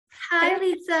Hi,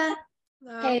 Lisa.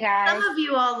 Hey guys. Some of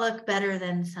you all look better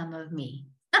than some of me.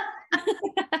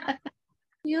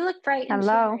 You look bright and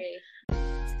Hello. cheery.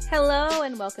 Hello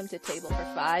and welcome to Table for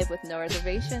Five with no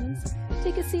reservations.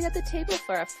 Take a seat at the table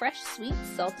for a fresh, sweet,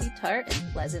 salty, tart,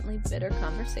 and pleasantly bitter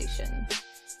conversation.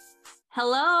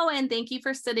 Hello, and thank you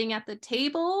for sitting at the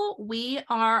table. We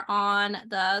are on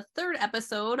the third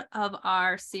episode of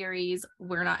our series,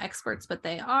 We're Not Experts, But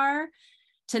They Are.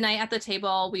 Tonight at the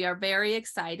table, we are very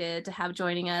excited to have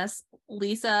joining us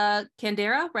Lisa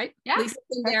Candera, right? Yeah. Lisa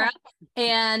Candera.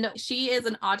 And she is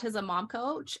an autism mom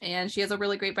coach, and she has a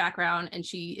really great background, and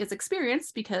she is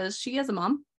experienced because she is a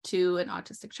mom to an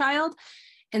autistic child.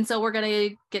 And so we're going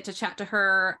to get to chat to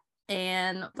her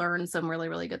and learn some really,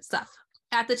 really good stuff.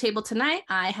 At the table tonight,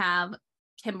 I have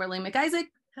Kimberly McIsaac.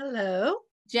 Hello.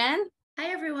 Jen.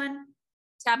 Hi, everyone.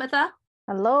 Tabitha.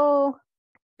 Hello.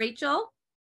 Rachel.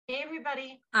 Hey,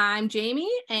 everybody. I'm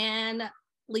Jamie, and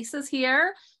Lisa's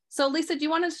here. So Lisa, do you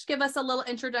want to just give us a little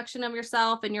introduction of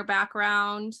yourself and your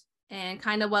background and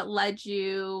kind of what led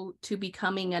you to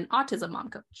becoming an autism mom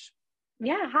coach?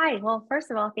 Yeah, hi. Well,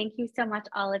 first of all, thank you so much,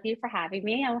 all of you, for having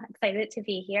me. I'm excited to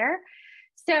be here.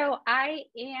 So I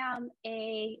am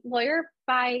a lawyer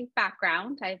by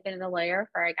background. I've been a lawyer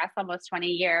for, I guess, almost 20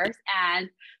 years. And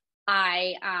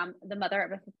I am the mother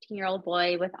of a 15-year-old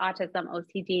boy with autism,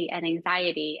 OCD, and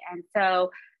anxiety. And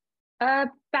so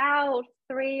about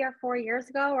 3 or 4 years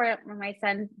ago, when my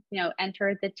son,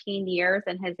 entered the teen years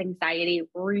and his anxiety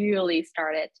really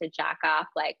started to jack up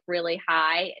like really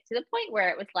high to the point where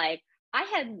it was like, I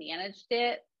had managed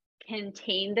it,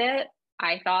 contained it,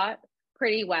 I thought,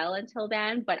 pretty well until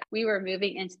then, but we were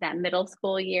moving into that middle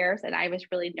school years and I was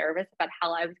really nervous about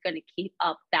how I was going to keep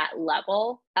up that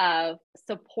level of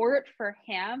support for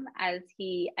him as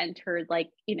he entered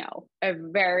a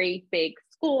very big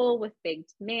school with big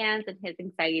demands, and his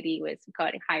anxiety was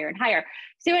going higher and higher.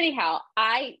 So anyhow,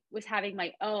 I was having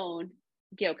my own,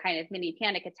 kind of mini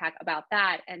panic attack about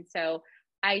that. And so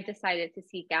I decided to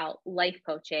seek out life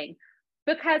coaching.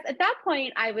 Because at that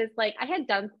point, I was like, I had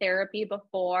done therapy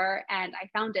before and I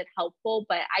found it helpful,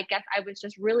 but I guess I was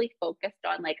just really focused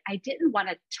on I didn't want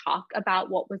to talk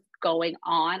about what was going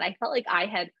on. I felt like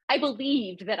I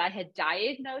believed that I had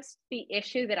diagnosed the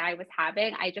issue that I was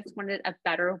having. I just wanted a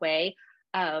better way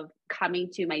of coming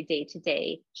to my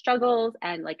day-to-day struggles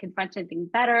and confronting things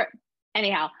better.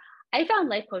 Anyhow, I found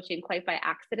life coaching quite by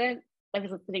accident. I was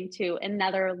listening to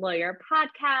another lawyer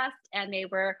podcast and they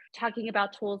were talking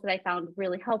about tools that I found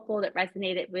really helpful that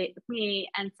resonated with me.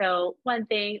 And so one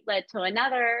thing led to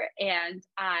another and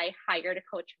I hired a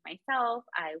coach for myself.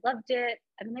 I loved it.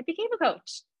 And then I became a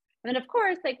coach. And then of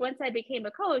course, once I became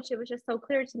a coach, it was just so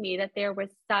clear to me that there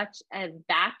was such a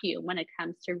vacuum when it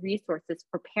comes to resources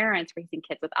for parents raising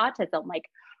kids with autism.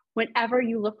 Whenever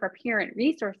you look for parent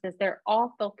resources, they're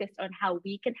all focused on how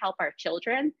we can help our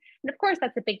children. And of course,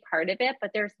 that's a big part of it,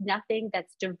 but there's nothing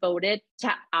that's devoted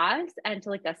to us and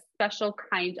to a special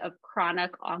kind of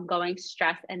chronic ongoing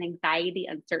stress and anxiety,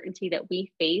 uncertainty that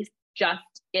we face just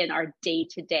in our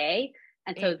day-to-day.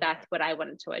 And so that's what I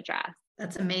wanted to address.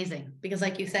 That's amazing because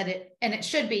like you said, it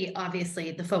should be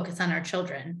obviously the focus on our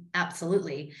children.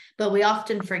 Absolutely. But we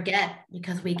often forget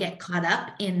because we get caught up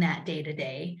in that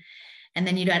day-to-day. And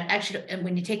then you don't actually, and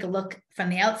when you take a look from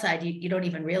the outside, you don't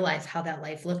even realize how that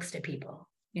life looks to people,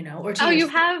 or to yourself. You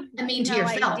have to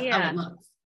yourself, idea. how it looks.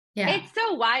 Yeah. It's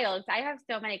so wild. I have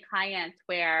so many clients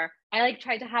where I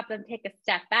tried to have them take a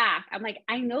step back. I'm like,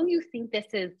 I know you think this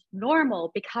is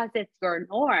normal because it's your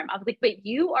norm. I was like, but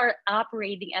you are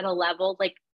operating at a level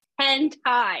 10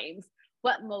 times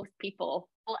what most people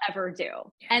will ever do.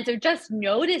 Yeah. And so just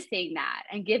noticing that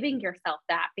and giving yourself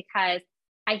that, because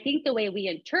I think the way we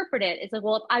interpret it is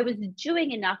well, if I was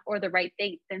doing enough or the right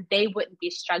things, then they wouldn't be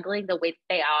struggling the way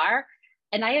that they are.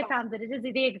 And I have found that it is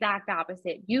the exact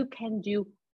opposite. You can do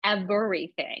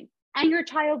everything and your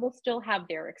child will still have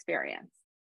their experience.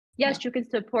 Yes, you can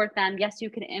support them. Yes,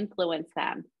 you can influence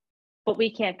them, but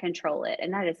we can't control it.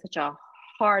 And that is such a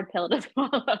hard pill to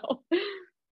swallow.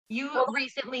 You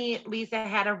recently, Lisa,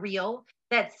 had a reel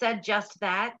that said just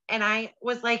that. And I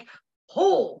was like,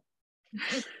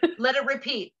 let it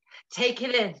repeat. Take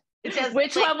it in. It says,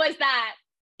 which one was that?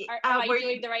 Are you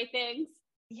doing you the right things?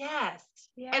 Yes.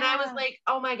 Yeah. And I was like,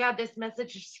 oh my God, this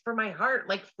message is for my heart,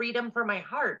 freedom for my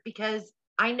heart, because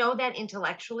I know that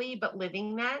intellectually, but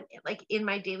living that in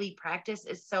my daily practice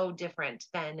is so different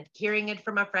than hearing it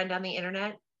from a friend on the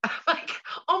internet. I'm like,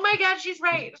 oh my God, she's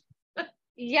right.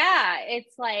 Yeah.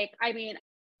 It's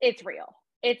it's real.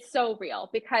 It's so real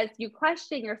because you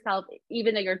question yourself,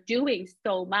 even though you're doing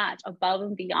so much above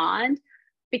and beyond,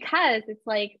 because it's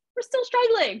we're still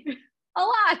struggling a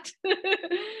lot.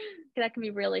 that can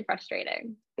be really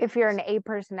frustrating. If you're an A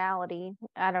personality,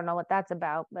 I don't know what that's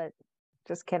about, but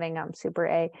just kidding. I'm super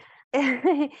A.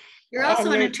 You're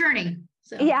also an attorney.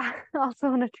 So. Yeah,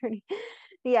 also an attorney.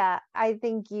 Yeah, I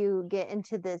think you get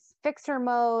into this fixer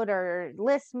mode or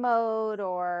list mode,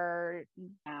 or,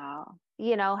 Wow.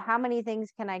 you know, how many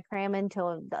things can I cram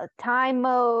into the time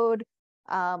mode?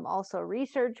 Also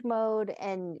research mode,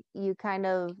 and you kind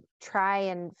of try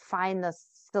and find the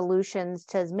solutions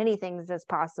to as many things as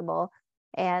possible.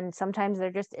 And sometimes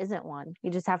there just isn't one.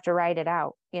 You just have to write it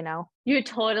out, you know? You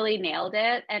totally nailed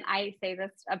it. And I say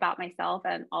this about myself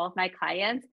and all of my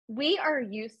clients. We are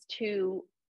used to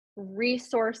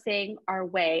resourcing our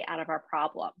way out of our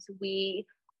problems. We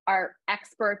are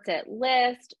experts at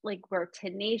list, like we're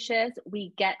tenacious,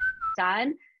 we get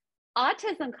done.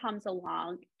 Autism comes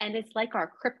along and it's like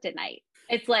our kryptonite.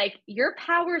 It's like your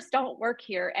powers don't work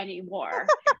here anymore.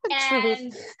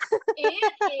 And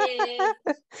it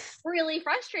is really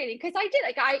frustrating because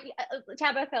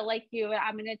Tabitha, like you,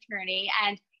 I'm an attorney,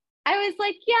 and I was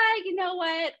like, yeah, you know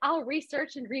what? I'll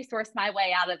research and resource my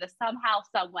way out of this somehow,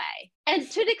 some way. And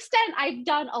to an extent, I've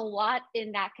done a lot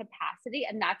in that capacity,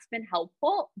 and that's been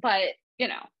helpful. But, you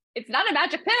know, it's not a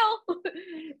magic pill,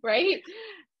 right?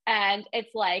 And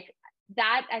it's like,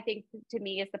 that I think to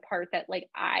me is the part that like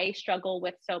I struggle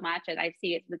with so much, and I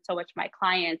see it with so much of my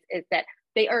clients, is that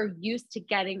they are used to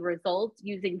getting results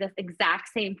using this exact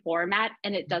same format,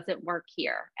 and it doesn't work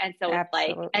here. And so it's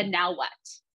like, and now what?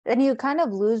 And you kind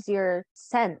of lose your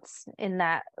sense in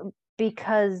that,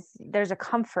 because there's a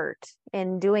comfort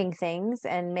in doing things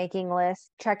and making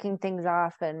lists, checking things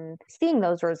off and seeing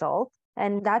those results.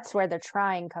 And that's where the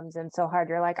trying comes in so hard.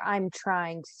 You're like, I'm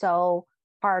trying so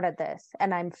hard at this,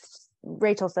 and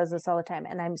Rachel says this all the time,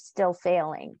 and I'm still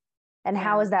failing. And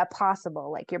how is that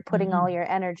possible? Like, you're putting all your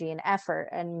energy and effort,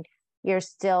 and you're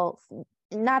still,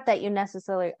 not that you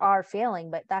necessarily are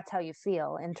failing, but that's how you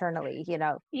feel internally, you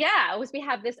know? Yeah, we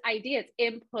have this idea, it's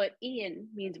input in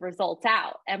means results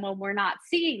out. And when we're not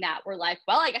seeing that, we're like,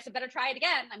 well, I guess I better try it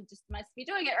again. I'm just must be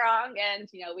doing it wrong. And,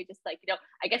 you know, we just like, you know,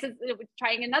 I guess it's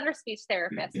trying another speech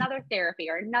therapist, another therapy,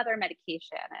 or another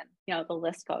medication. And, you know, the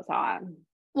list goes on.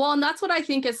 Well, and that's what I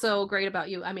think is so great about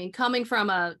you. I mean, coming from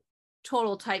a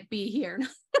total type B here,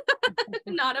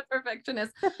 not a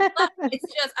perfectionist, but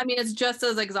it's just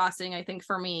as exhausting, I think,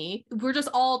 for me. We're just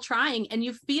all trying, and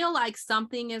you feel like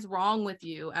something is wrong with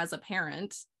you as a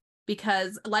parent,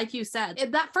 because like you said,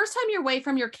 that first time you're away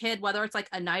from your kid, whether it's like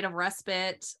a night of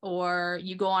respite or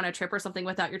you go on a trip or something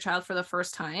without your child for the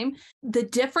first time, the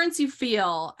difference you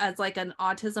feel as like an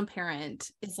autism parent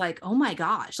is like, oh my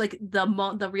gosh, like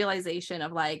the realization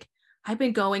of like, I've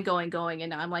been going, and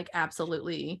now I'm like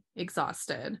absolutely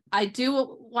exhausted. I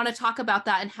do want to talk about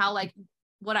that, and how like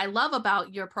what I love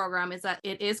about your program is that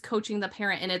it is coaching the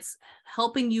parent, and it's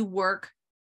helping you work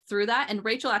through that. And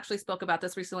Rachel actually spoke about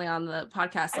this recently on the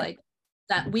podcast, like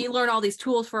that we learn all these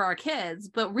tools for our kids,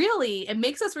 but really it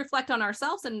makes us reflect on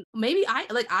ourselves. And maybe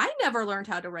I never learned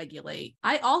how to regulate.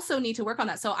 I also need to work on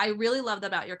that. So I really loved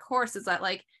about your course is that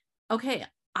like, okay,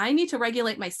 I need to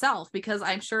regulate myself, because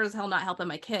I'm sure as hell not helping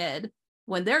my kid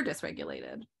when they're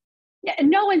dysregulated. Yeah, and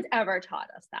no one's ever taught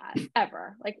us that,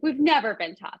 ever. Like, we've never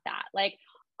been taught that. Like,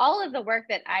 all of the work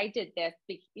that I did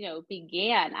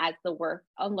began as the work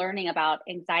on learning about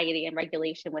anxiety and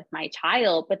regulation with my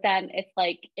child. But then it's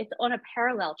like, it's on a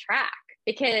parallel track,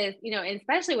 because, you know, and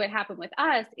especially what happened with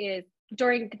us is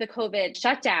during the COVID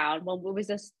shutdown, when it was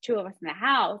just two of us in the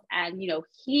house, and, you know,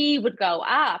 he would go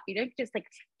up, you know, just like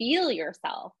feel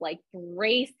yourself like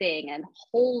bracing and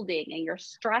holding, and your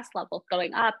stress levels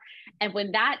going up. And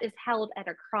when that is held at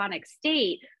a chronic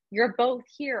state, you're both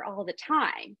here all the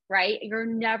time, right? You're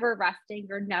never resting,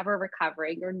 you're never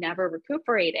recovering, you're never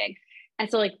recuperating. And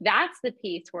so like, that's the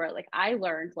piece where like I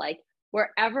learned, like,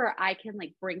 wherever I can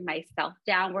like bring myself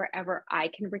down, wherever I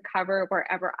can recover,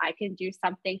 wherever I can do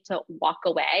something to walk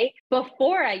away.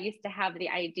 Before, I used to have the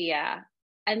idea,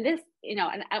 and this, you know,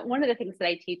 and one of the things that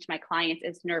I teach my clients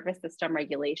is nervous system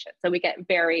regulation. So we get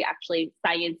very actually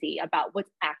sciencey about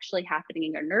what's actually happening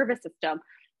in your nervous system.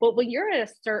 But when you're at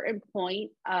a certain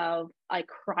point of like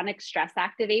chronic stress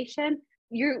activation,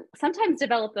 you sometimes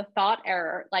develop the thought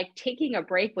error, like taking a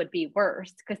break would be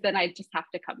worse, because then I just have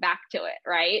to come back to it,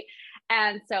 right?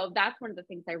 And so that's one of the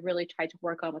things I really try to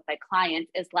work on with my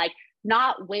clients, is like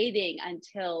not waiting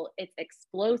until it's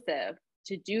explosive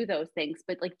to do those things,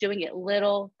 but like doing it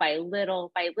little by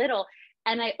little by little.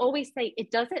 And I always say,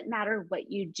 it doesn't matter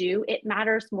what you do. It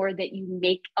matters more that you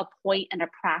make a point and a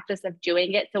practice of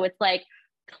doing it. So it's like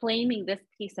claiming this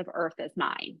piece of earth as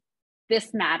mine.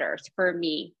 This matters for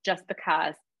me just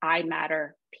because I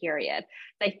matter, period.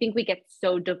 I think we get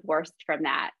so divorced from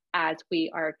that as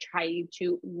we are trying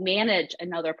to manage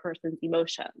another person's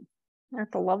emotions. I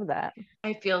have to love that.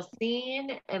 I feel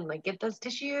seen and like get those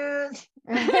tissues.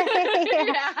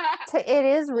 So it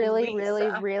is really,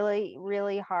 Lisa.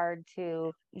 really hard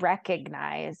to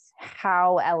recognize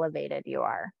how elevated you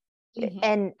are. Mhm.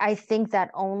 And I think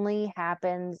that only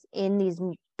happens in these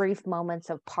brief moments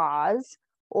of pause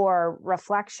or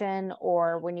reflection,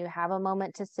 or when you have a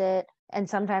moment to sit. And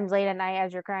sometimes late at night,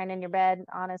 as you're crying in your bed,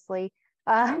 honestly,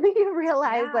 you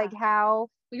realize like how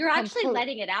you're actually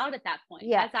letting it out at that point.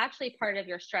 Yeah. That's actually part of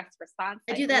your stress response.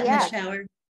 I do that in the shower.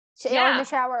 Or in the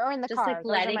shower or in the just car. like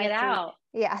letting it out.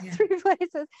 Yeah, 3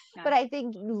 places. Yeah. But I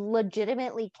think you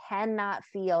legitimately cannot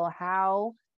feel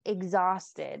how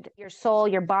exhausted your soul,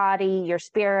 your body, your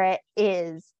spirit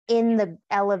is in the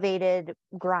elevated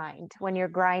grind when you're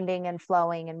grinding and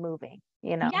flowing and moving,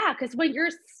 you know? Yeah, because when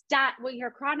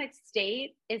your chronic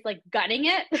state is like gunning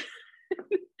it,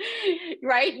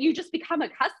 right? You just become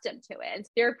accustomed to it.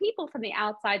 There are people from the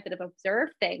outside that have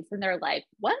observed things and they're like,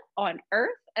 what on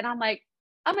earth? And I'm like,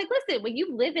 listen, when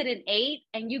you live at an 8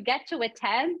 and you get to a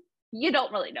 10, you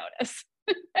don't really notice.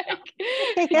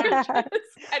 You're just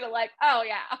kind of like, oh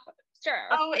yeah, sure.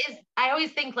 I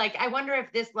always think like, I wonder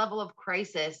if this level of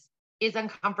crisis is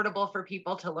uncomfortable for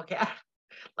people to look at.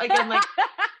 Like, I'm like,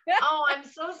 oh, I'm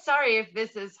so sorry if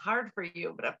this is hard for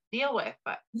you, but deal with,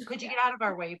 but could you get out of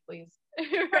our way, please?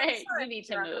 Right. We need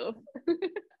to move.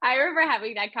 I remember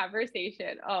having that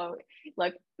conversation. Oh,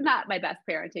 look, not my best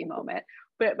parenting moment,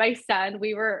 but my son,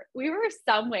 we were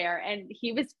somewhere and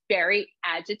he was very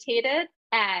agitated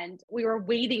and we were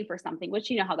waiting for something, which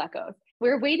you know how that goes. We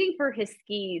were waiting for his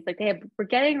skis, like were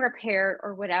getting repaired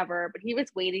or whatever, but he was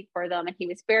waiting for them and he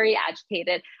was very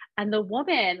agitated. And the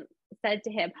woman said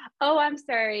to him, oh, I'm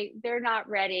sorry, they're not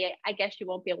ready. I guess you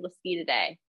won't be able to ski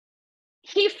today.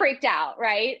 He freaked out,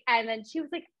 right? And then she was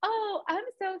like, oh, I'm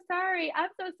so sorry. I'm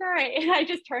so sorry. And I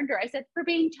just turned to her. I said, for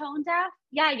being tone deaf?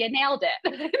 Yeah, you nailed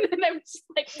it. And then I was just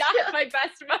like, not my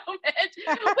best moment.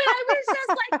 But I was just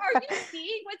like, are you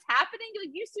seeing what's happening? Like,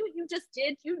 you see what you just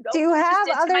did? You know, do you have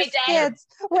other skis?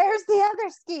 Where's the other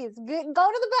skis? Go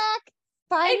to the back.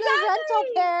 Find the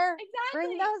rental pair.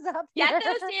 Bring those up. Get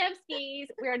those damn skis.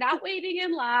 We're not waiting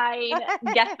in line.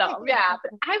 Get them. Yeah.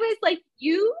 But I was like,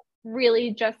 you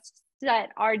really just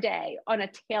set our day on a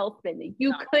tailspin that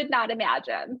you could not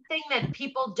imagine. Thing that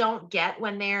people don't get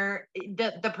when they're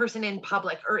the person in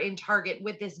public or in Target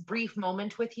with this brief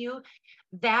moment with you,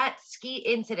 that ski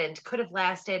incident could have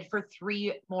lasted for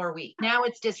 3 more weeks. Now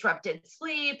it's disrupted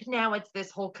sleep. Now it's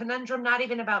this whole conundrum, not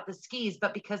even about the skis,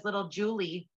 but because little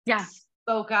Julie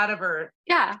spoke out of her.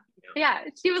 Yeah. Yeah.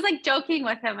 She was like joking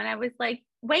with him. And I was like,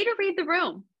 way to read the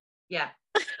room. Yeah.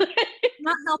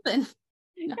 Not helping.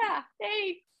 Yeah.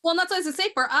 Thanks. Well, and that's what I was gonna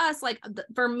say for us, like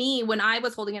for me, when I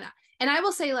was holding it, and I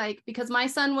will say like, because my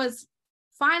son was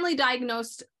finally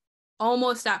diagnosed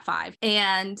almost at 5.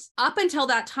 And up until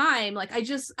that time, like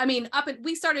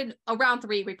we started around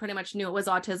 3, we pretty much knew it was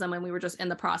autism and we were just in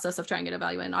the process of trying to get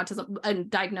evaluated autism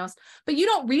and diagnosed, but you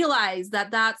don't realize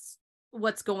that that's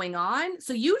what's going on.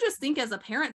 So you just think as a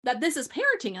parent that this is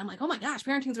parenting. I'm like, oh my gosh,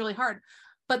 parenting is really hard.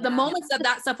 But the moments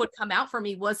that stuff would come out for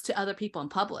me was to other people in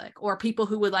public or people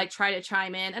who would like try to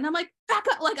chime in. And I'm like, back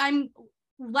up. Like I'm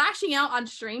lashing out on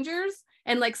strangers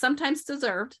and like sometimes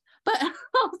deserved, but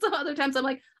also other times I'm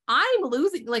like, I'm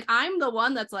losing, like I'm the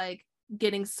one that's like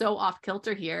getting so off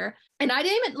kilter here. And I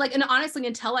didn't even like, and honestly,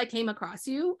 until I came across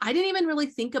you, I didn't even really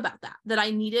think about that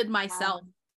I needed myself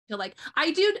to like,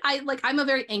 I'm a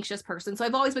very anxious person. So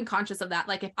I've always been conscious of that.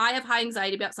 Like if I have high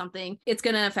anxiety about something, it's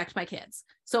going to affect my kids.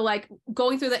 So like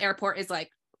going through the airport is like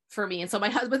for me. And so my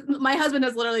husband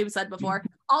has literally said before,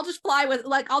 I'll just fly with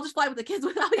the kids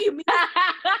without you.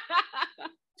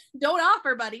 Don't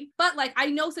offer, buddy. But like, I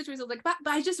know situations like that,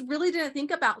 but I just really didn't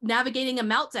think about navigating a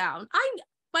meltdown.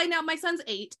 By now my son's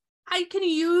 8. I can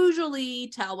usually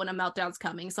tell when a meltdown's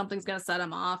coming, something's going to set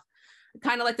him off.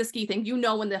 Kind of like the ski thing,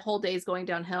 when the whole day is going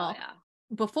downhill.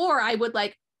 Before I would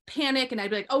like panic and I'd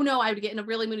be like, oh no, I would get in a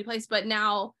really moody place. But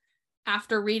now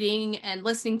after reading and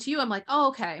listening to you, I'm like, oh,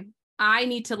 okay, I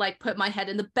need to like put my head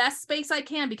in the best space I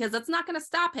can because that's not going to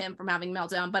stop him from having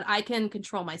meltdown, but I can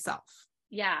control myself.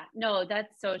 Yeah, no,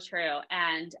 that's so true.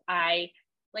 And I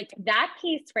like that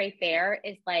piece right there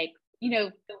is like,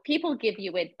 people give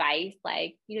you advice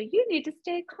like, you need to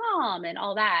stay calm and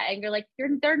all that. And you're like,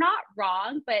 they're not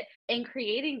wrong. But in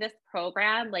creating this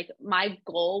program, like my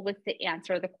goal was to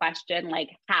answer the question, like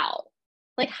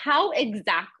how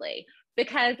exactly?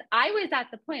 Because I was at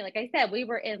the point, like I said, we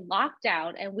were in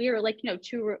lockdown and we were like,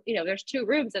 there's 2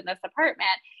 rooms in this apartment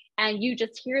and you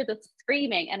just hear the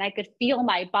screaming and I could feel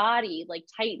my body like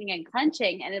tightening and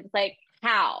clenching. And it was like,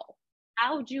 how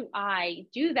do I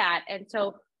do that? And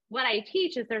so what I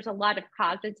teach is there's a lot of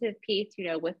cognitive piece,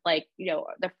 with like,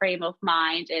 the frame of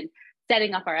mind and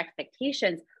setting up our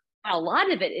expectations. A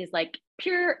lot of it is like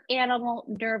pure animal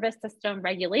nervous system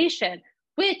regulation,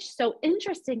 which so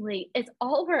interestingly is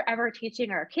all we're ever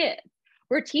teaching our kids.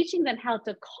 We're teaching them how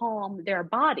to calm their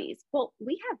bodies. Well,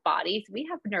 we have bodies, we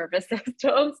have nervous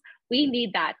systems, we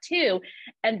need that too.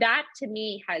 And that to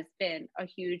me has been a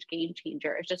huge game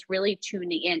changer. It's just really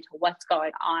tuning into what's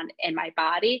going on in my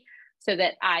body so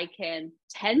that I can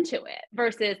tend to it,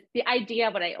 versus the idea,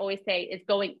 what I always say is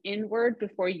going inward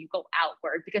before you go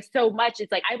outward, because so much is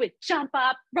like, I would jump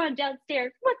up, run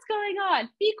downstairs. What's going on?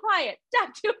 Be quiet.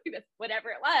 Stop doing this, whatever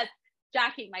it was,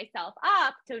 jacking myself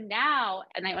up. So now,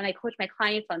 and when I coach my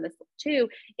clients on this too,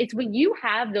 it's when you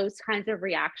have those kinds of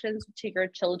reactions to your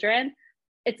children,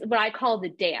 it's what I call the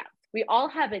dance. We all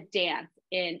have a dance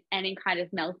in any kind of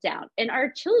meltdown, and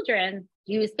our children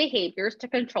use behaviors to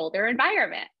control their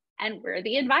environment. And we're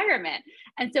the environment.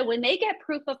 And so when they get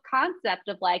proof of concept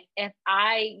of like, if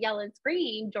I yell and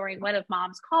scream during one of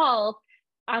mom's calls,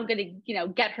 I'm going to,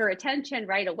 get her attention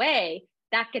right away.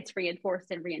 That gets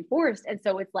reinforced and reinforced. And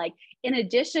so it's like, in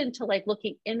addition to like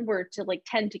looking inward to like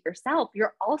tend to yourself,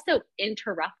 you're also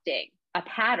interrupting a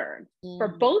pattern for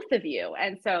both of you.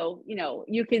 And so,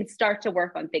 you can start to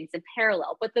work on things in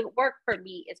parallel, but the work for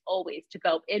me is always to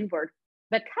go inward,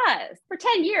 because for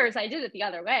 10 years I did it the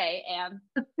other way and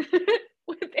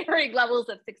with varying levels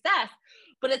of success.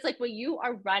 But it's like when you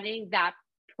are running that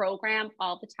program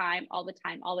all the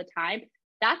time,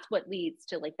 that's what leads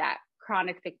to like that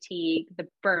chronic fatigue, the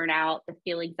burnout, the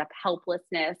feelings of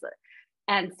helplessness.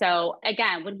 And so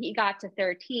again, when he got to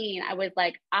 13, I was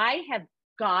like, I have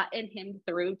gotten him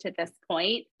through to this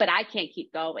point, but I can't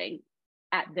keep going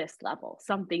at this level.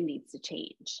 Something needs to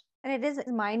change. And it is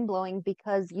mind-blowing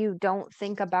because you don't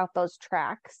think about those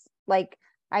tracks. Like,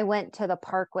 I went to the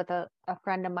park with a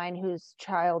friend of mine whose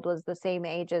child was the same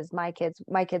age as my kids.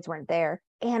 My kids weren't there.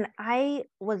 And I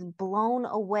was blown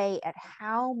away at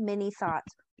how many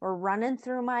thoughts were running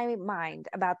through my mind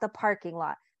about the parking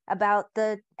lot, about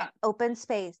the open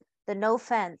space, the no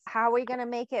fence. How are we going to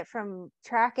make it from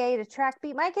track A to track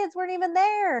B? My kids weren't even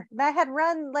there. I had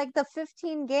run like the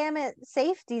 15 gamut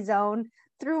safety zone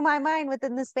through my mind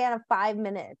within the span of 5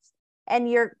 minutes. And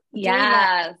you're doing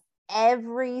that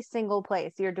every single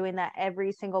place. You're doing that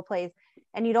every single place.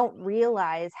 And you don't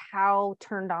realize how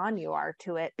turned on you are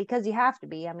to it, because you have to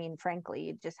be. I mean, frankly,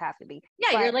 you just have to be.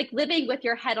 Yeah, you're like living with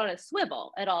your head on a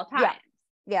swivel at all times.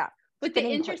 Yeah. But the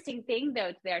interesting thing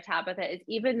though there, Tabitha, is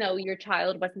even though your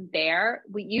child wasn't there,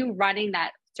 with you running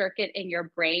that circuit in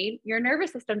your brain, your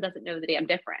nervous system doesn't know the damn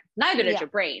difference. Neither does your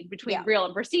brain between real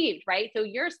and perceived, right? So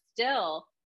you're still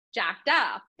jacked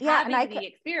up having the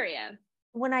experience.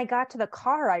 When I got to the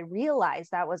car, I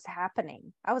realized that was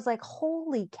happening. I was like,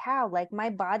 holy cow, like my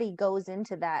body goes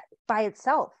into that by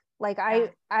itself. Like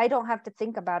I don't have to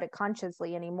think about it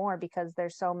consciously anymore, because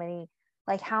there's so many,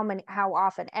 like how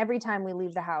often, every time we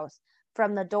leave the house,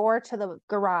 from the door to the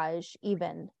garage,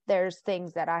 even, there's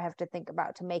things that I have to think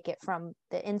about to make it from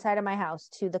the inside of my house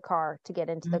to the car, to get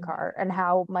into the car, and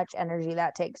how much energy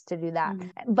that takes to do that.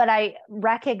 But I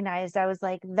recognized, I was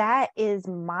like, that is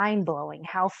mind blowing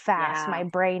how fast my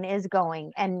brain is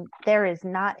going. And there is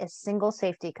not a single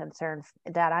safety concern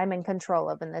that I'm in control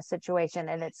of in this situation.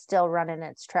 And it's still running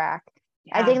its track.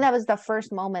 I think that was the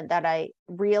first moment that I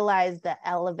realized the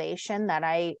elevation that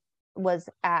I was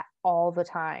at all the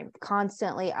time,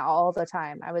 constantly, all the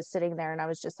time. I was sitting there and I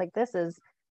was just like, this is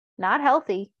not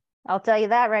healthy. I'll tell you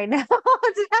that right now.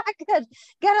 It's not good.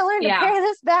 Gotta learn to pare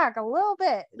this back a little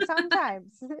bit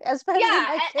sometimes, especially when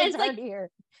my kids aren't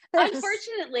here.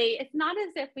 Unfortunately, it's not as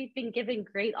if we've been given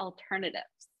great alternatives.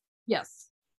 Yes.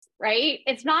 Right?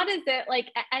 It's not as if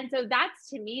and so that's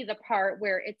to me the part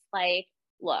where it's like,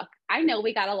 look, I know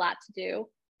we got a lot to do.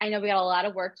 I know we got a lot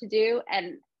of work to do.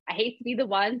 And I hate to be the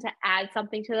one to add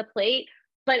something to the plate,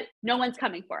 but no one's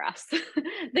coming for us.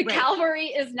 The cavalry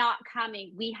is not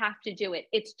coming. We have to do it.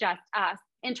 It's just us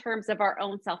in terms of our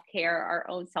own self-care, our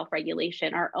own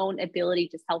self-regulation, our own ability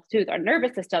to self-soothe our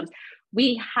nervous systems.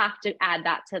 We have to add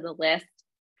that to the list,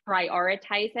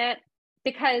 prioritize it,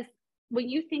 because when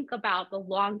you think about the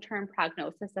long-term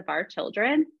prognosis of our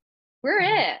children, we're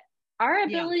it. Our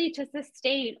ability to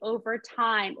sustain over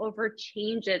time, over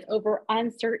changes, over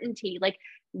uncertainty, like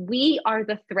we are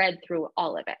the thread through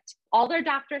all of it. All their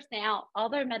doctors now, all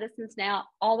their medicines now,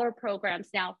 all their programs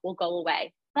now will go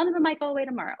away. Some of them might go away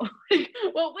tomorrow.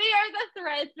 Well, we are the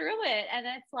thread through it. And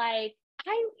it's like,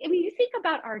 I mean, you think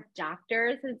about our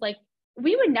doctors as like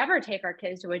we would never take our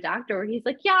kids to a doctor where he's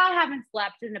like, yeah, I haven't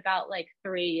slept in about like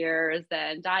 3 years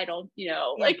and I don't,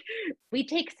 like we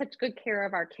take such good care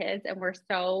of our kids and we're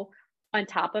so on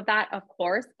top of that, of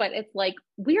course, but it's like,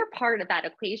 we're part of that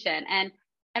equation. And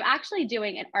I'm actually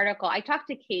doing an article. I talked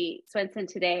to Kate Swenson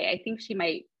today. I think she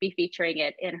might be featuring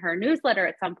it in her newsletter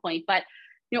at some point, but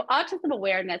Autism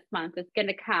Awareness Month is going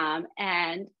to come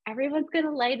and everyone's going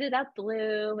to light it up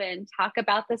blue and talk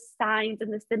about the signs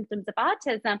and the symptoms of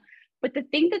autism. But the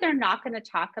thing that they're not going to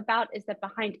talk about is that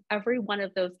behind every one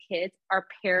of those kids are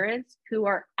parents who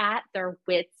are at their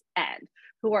wits' end,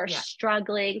 who are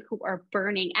struggling, who are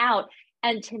burning out.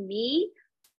 And to me,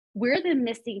 we're the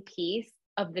missing piece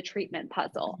of the treatment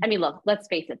puzzle. I mean, look, let's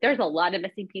face it, there's a lot of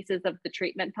missing pieces of the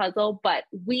treatment puzzle, but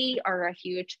we are a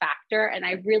huge factor. And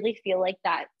I really feel like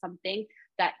that's something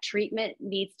that treatment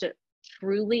needs to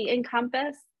truly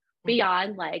encompass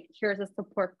beyond like, here's a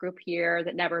support group here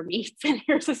that never meets and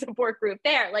here's a support group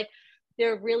there. Like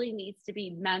there really needs to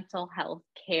be mental health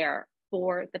care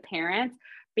for the parents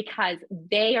because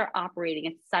they are operating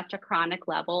at such a chronic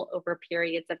level over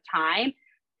periods of time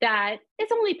that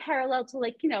it's only parallel to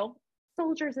like,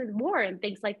 soldiers in war and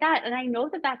things like that. And I know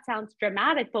that that sounds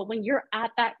dramatic, but when you're at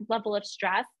that level of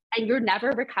stress and you're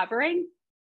never recovering,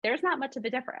 there's not much of a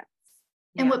difference.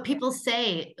 And what people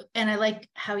say, and I like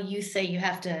how you say you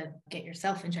have to get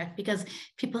yourself in check because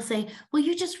people say, well,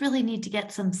 you just really need to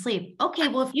get some sleep. Okay,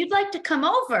 well, if you'd like to come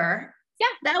over,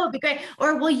 that would be great.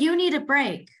 Or, well, you need a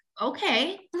break.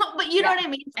 Okay. But you know what I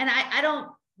mean? And I don't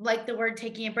like the word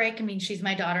taking a break. I mean, she's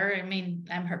my daughter. I mean,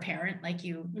 I'm her parent, like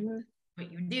you,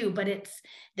 what you do, but it's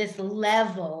this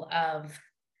level of,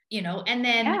 and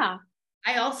then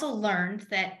I also learned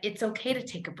that it's okay to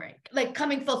take a break. Like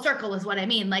coming full circle is what I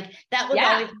mean. Like that was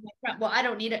always my front. Well, I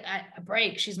don't need a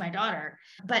break. She's my daughter.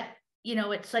 But,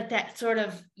 it's like that sort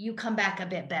of, you come back a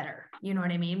bit better. You know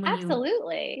what I mean? When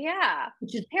Absolutely.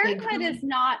 Parenthood is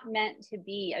not meant to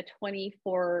be a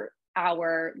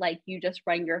 24-hour, like you just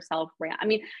run yourself around. I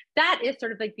mean, that is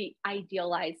sort of like the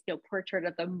idealized, portrait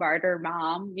of the martyr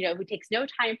mom, who takes no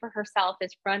time for herself,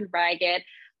 is run ragged.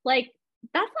 Like,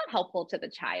 that's not helpful to the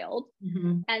child.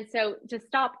 And so just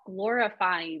stop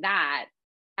glorifying that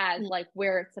as like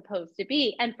where it's supposed to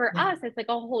be. And for us, it's like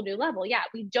a whole new level.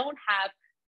 We don't have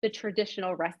the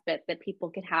traditional respite that people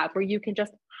can have where you can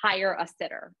just hire a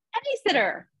sitter. Any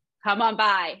sitter, come on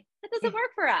by. That doesn't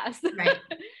work for us. Right.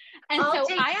 And I'll so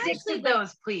take I 6 actually of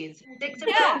those, please. 6 of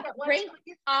those at once, bring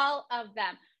please. all of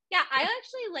them. I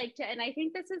actually like to, and I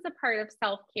think this is a part of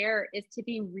self-care, is to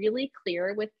be really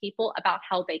clear with people about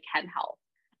how they can help.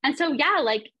 And so,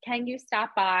 like, can you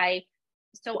stop by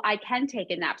so I can take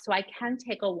a nap, so I can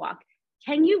take a walk?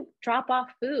 Can you drop off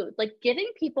food? Like giving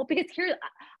people, because here,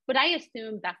 what I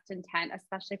assume best intent,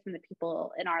 especially from the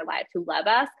people in our lives who love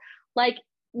us, like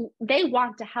they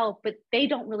want to help, but they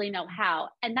don't really know how.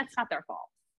 And that's not their fault.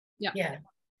 Yeah.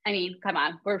 I mean, come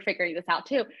on, we're figuring this out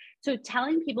too. So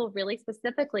telling people really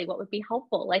specifically what would be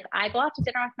helpful. Like I go out to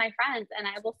dinner with my friends and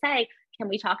I will say, can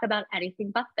we talk about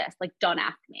anything but this? Like, don't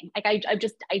ask me. Like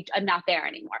I'm not there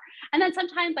anymore. And then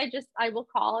sometimes I will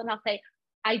call and I'll say,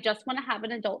 I just want to have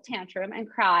an adult tantrum and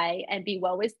cry and be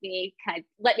woe is me.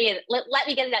 Let me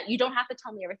get it out. You don't have to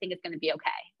tell me everything is going to be okay.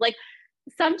 Like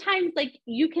sometimes like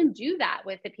you can do that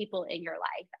with the people in your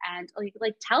life and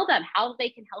like tell them how they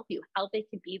can help you, how they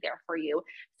can be there for you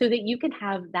so that you can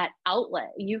have that outlet.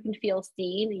 You can feel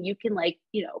seen and you can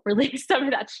release some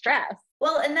of that stress.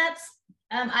 Well, and that's,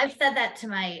 I've said that to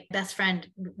my best friend.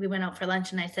 We went out for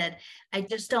lunch and I said, I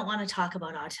just don't want to talk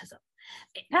about autism.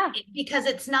 Because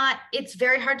it's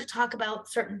very hard to talk about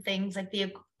certain things like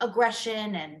the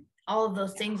aggression and all of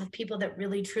those things with people that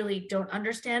really truly don't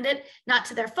understand it, not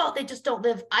to their fault. They just don't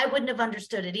live. I wouldn't have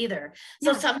understood it either.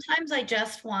 So sometimes I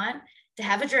just want to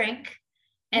have a drink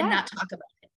and not talk about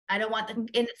it. I don't want and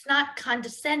it's not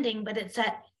condescending, but it's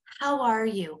that, how are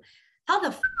you? How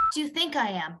the do you think I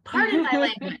am? Pardon my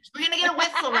language. We're going to get a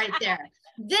whistle right there.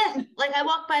 This, like I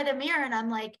walk by the mirror and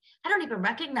I'm like, I don't even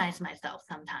recognize myself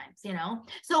sometimes,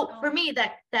 So for me,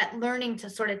 that learning to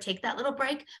sort of take that little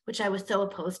break, which I was so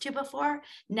opposed to before,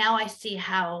 now I see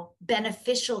how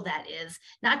beneficial that is,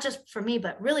 not just for me,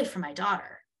 but really for my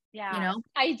daughter. Yeah.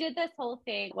 I did this whole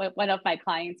thing with one of my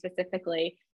clients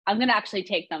specifically. I'm going to actually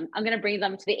I'm going to bring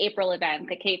them to the April event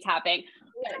that Kate's having.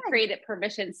 Created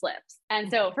permission slips.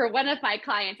 And so for one of my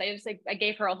clients, I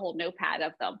gave her a whole notepad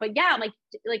of them. But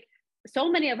like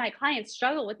so many of my clients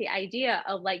struggle with the idea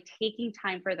of like taking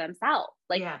time for themselves.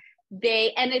 Like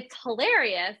and it's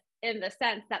hilarious in the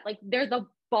sense that like they're the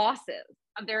bosses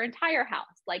of their entire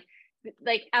house. Like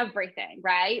like everything,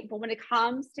 right? But when it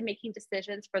comes to making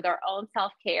decisions for their own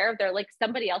self-care, they're like,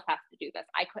 somebody else has to do this.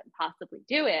 I couldn't possibly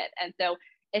do it. And so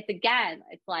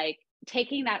it's like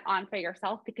taking that on for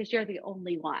yourself because you're the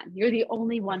only one. You're the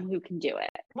only one who can do it.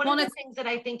 One of the things that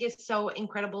I think is so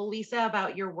incredible, Lisa,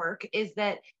 about your work is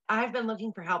that I've been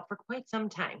looking for help for quite some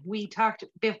time. We talked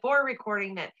before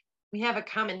recording that we have a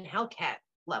common Hellcat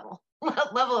level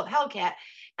of Hellcat.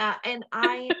 And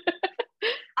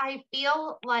I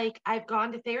feel like I've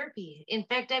gone to therapy. In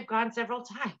fact, I've gone several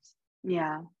times.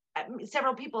 Yeah.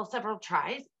 Several people, several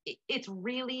tries. It's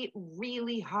really,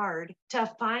 really hard to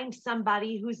find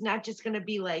somebody who's not just going to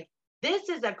be like, this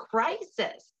is a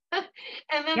crisis.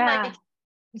 And then like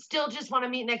still just want to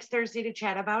meet next Thursday to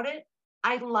chat about it.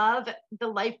 I love the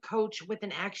life coach with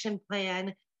an action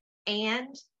plan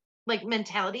and like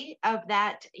mentality of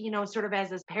that, you know, sort of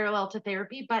as a parallel to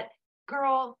therapy. But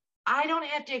girl, I don't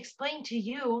have to explain to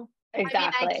you.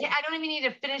 Exactly. I mean, I don't even need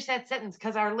to finish that sentence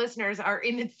because our listeners are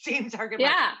in the same target Yeah.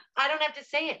 market. I don't have to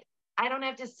say it. I don't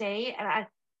have to say it.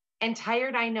 And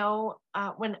tired, I know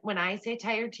when I say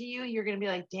tired to you, you're going to be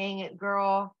like, dang it,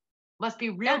 girl. Must be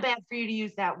real bad for you to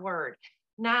use that word.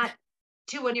 Not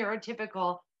to a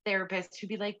neurotypical therapist who'd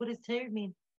be like, what does tired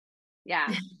mean? Yeah.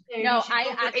 Tired, No, you should I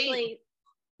go for 8.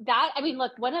 actually,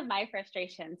 look, one of my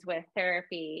frustrations with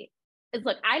therapy is,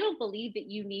 look, I don't believe that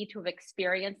you need to have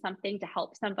experienced something to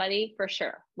help somebody for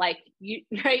sure. Like you,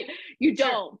 right? You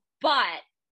don't, but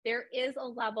there is a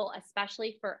level,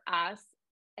 especially for us,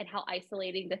 and how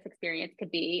isolating this experience could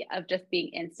be of just being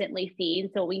instantly seen.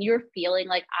 So when you're feeling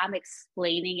like I'm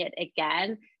explaining it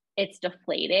again, it's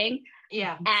deflating.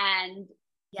 Yeah. And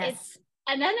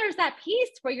and then there's that piece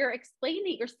where you're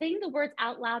saying the words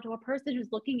out loud to a person who's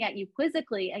looking at you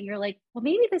quizzically, and you're like, well,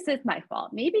 maybe this is my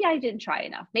fault. Maybe I didn't try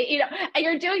enough. Maybe, you know, and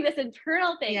you're doing this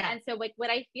internal thing. Yeah. And so like what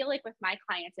I feel like with my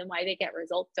clients and why they get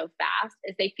results so fast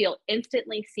is they feel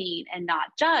instantly seen and not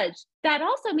judged. That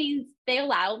also means they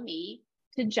allow me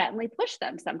to gently push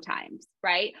them sometimes,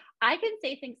 right? I can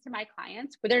say things to my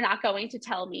clients where they're not going to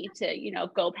tell me to, you know,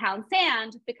 go pound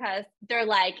sand because they're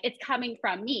like, it's coming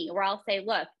from me, where I'll say,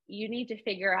 look, you need to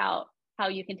figure out how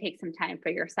you can take some time for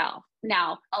yourself.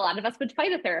 Now, a lot of us would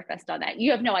fight a therapist on that.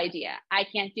 You have no idea. I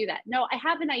can't do that. No, I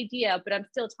have an idea, but I'm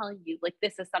still telling you, like,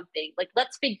 this is something, like,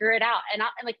 let's figure it out. And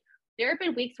like, there have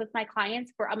been weeks with my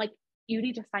clients where I'm like, you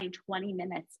need to find 20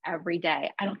 minutes every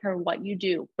day. I don't care what you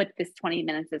do, but this 20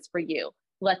 minutes is for you.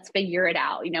 Let's figure it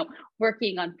out, you know,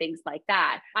 working on things like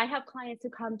that. I have clients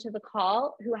who come to the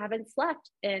call who haven't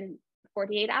slept in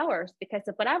 48 hours because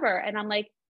of whatever. And I'm like,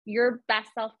 your best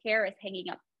self-care is hanging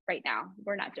up right now.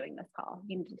 We're not doing this call.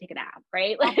 You need to take a nap,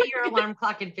 right? I'll put your alarm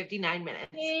clock in 59 minutes.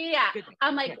 Yeah.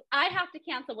 I'm like, I have to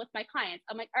cancel with my clients.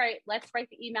 I'm like, all right, let's write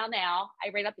the email now. I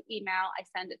write up the email. I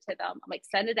send it to them. I'm like,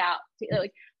 send it out.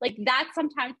 Like that's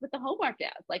sometimes what the homework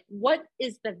is. Like, what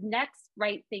is the next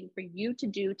right thing for you to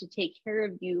do to take care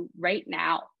of you right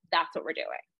now? That's what we're doing.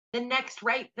 The next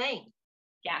right thing.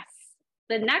 Yes.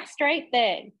 The next right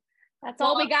thing. That's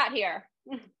all we got here.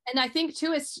 And I think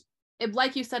too,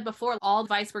 like you said before, all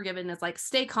advice we're given is like,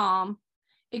 stay calm,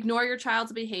 ignore your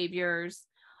child's behaviors,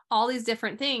 all these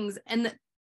different things. And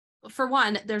for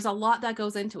one, there's a lot that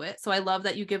goes into it. So I love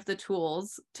that you give the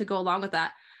tools to go along with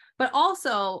that. But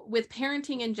also with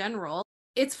parenting in general,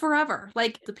 it's forever.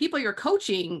 Like the people you're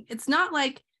coaching, it's not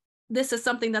like this is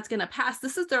something that's going to pass.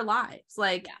 This is their lives.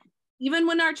 Like even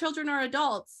when our children are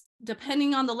adults,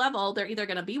 depending on the level, they're either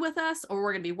going to be with us or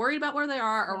we're going to be worried about where they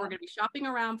are, or we're going to be shopping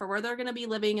around for where they're going to be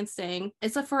living and staying.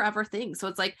 It's a forever thing. So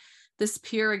it's like this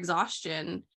pure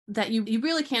exhaustion that you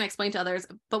really can't explain to others.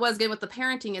 But what's good with the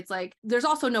parenting, it's like, there's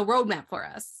also no roadmap for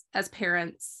us as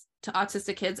parents to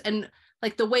autistic kids. And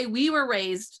like the way we were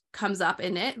raised comes up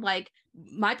in it. Like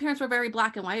my parents were very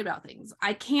black and white about things.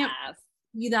 I can't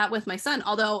be that with my son.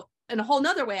 Although in a whole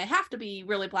nother way, I have to be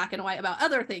really black and white about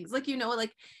other things. Like, you know,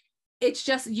 like, it's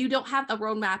just, you don't have a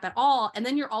roadmap at all. And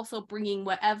then you're also bringing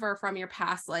whatever from your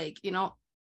past. Like, you know,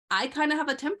 I kind of have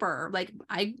a temper. Like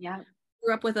I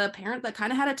grew up with a parent that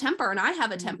kind of had a temper, and I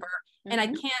have a temper, and I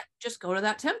can't just go to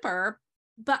that temper.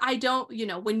 But I don't, you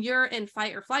know, when you're in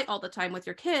fight or flight all the time with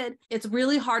your kid, it's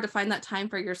really hard to find that time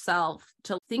for yourself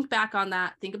to think back on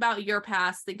that, think about your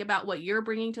past, think about what you're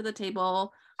bringing to the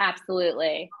table.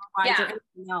 Absolutely. Or anything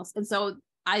else. And so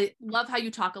I love how you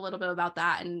talk a little bit about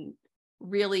that and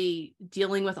really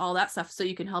dealing with all that stuff so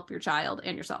you can help your child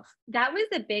and yourself. That was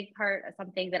a big part of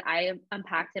something that I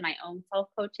unpacked in my own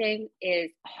self-coaching is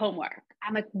homework.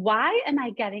 I'm like, why am I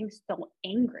getting so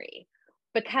angry?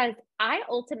 Because I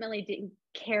ultimately didn't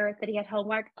care that he had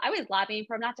homework. I was lobbying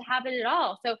for him not to have it at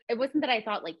all. So it wasn't that I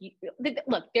thought like,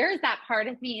 look, there's that part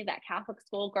of me, that Catholic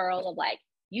school girl of like,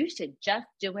 you should just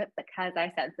do it because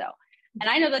I said so. And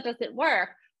I know that doesn't work,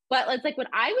 but it's like when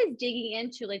I was digging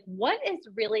into like, what is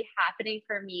really happening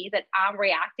for me that I'm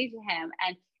reacting to him?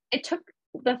 And it took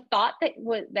the thought that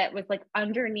was like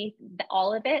underneath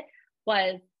all of it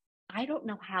was, I don't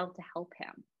know how to help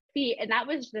him. And that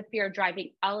was the fear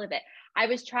driving all of it. I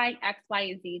was trying X, Y,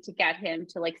 and Z to get him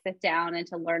to like sit down and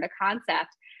to learn a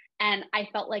concept. And I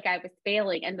felt like I was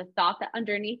failing. And the thought that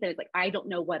underneath it was like, I don't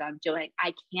know what I'm doing.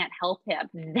 I can't help him.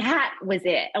 That was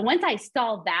it. And once I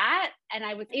saw that, and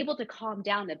I was able to calm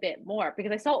down a bit more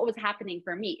because I saw what was happening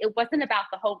for me. It wasn't about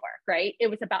the homework, right? It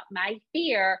was about my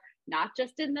fear, not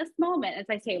just in this moment. As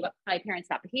I say, what my parents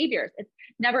about behaviors, it's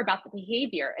never about the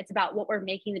behavior. It's about what we're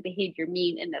making the behavior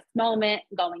mean in this moment,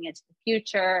 going into the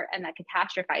future, and that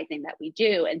catastrophizing that we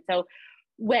do. And so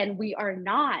when we are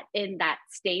not in that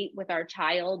state with our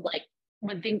child, like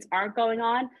when things aren't going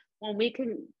on, when we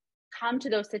can come to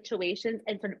those situations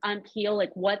and sort of unpeel like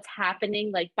what's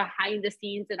happening like behind the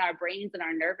scenes in our brains and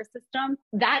our nervous system,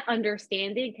 that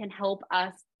understanding can help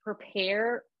us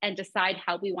prepare and decide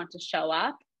how we want to show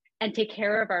up and take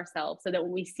care of ourselves so that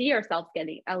when we see ourselves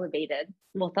getting elevated,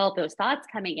 we'll feel those thoughts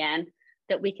coming in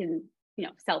that we can,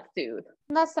 self-soothe.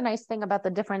 And that's the nice thing about the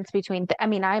difference between,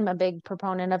 I'm a big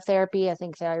proponent of therapy. I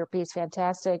think therapy is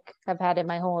fantastic. I've had it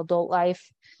my whole adult life.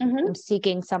 Mm-hmm. I'm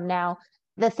seeking some now.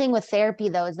 The thing with therapy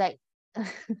though, is that,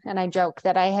 and I joke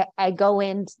that I go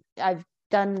in, I've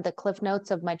done the cliff notes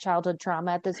of my childhood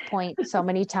trauma at this point so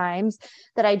many times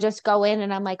that I just go in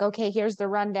and I'm like, okay, here's the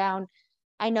rundown.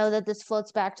 I know that this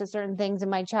floats back to certain things in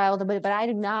my childhood, but I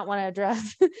do not want to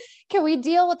address. Can we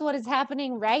deal with what is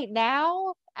happening right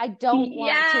now? I don't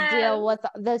want to deal with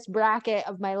this bracket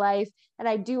of my life. And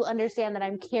I do understand that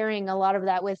I'm carrying a lot of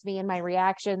that with me in my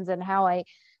reactions and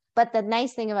but the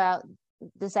nice thing about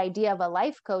this idea of a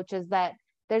life coach is that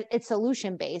it's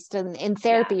solution based. And in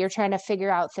therapy, you're trying to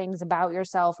figure out things about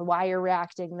yourself, why you're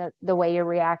reacting the way you're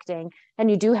reacting.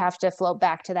 And you do have to float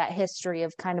back to that history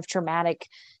of kind of traumatic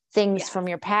things from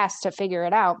your past to figure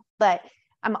it out. But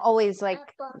I'm always like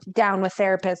down with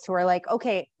therapists who are like,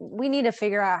 okay, we need to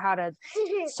figure out how to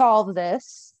solve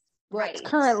this, what's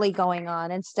currently going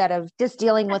on, instead of just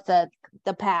dealing with the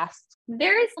past.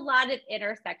 There is a lot of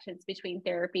intersections between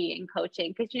therapy and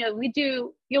coaching because,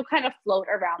 you'll kind of float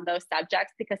around those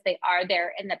subjects because they are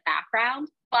there in the background.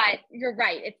 But you're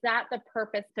right. It's not the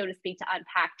purpose, so to speak, to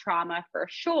unpack trauma for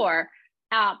sure.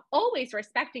 Always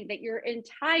respecting that your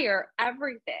entire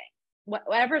everything,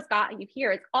 whatever's gotten you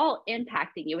here, it's all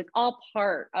impacting you. It's all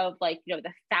part of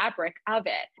the fabric of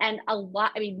it. And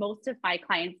most of my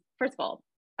clients, first of all,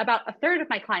 about a third of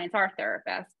my clients are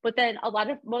therapists, but then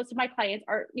most of my clients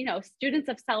are, students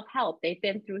of self-help. They've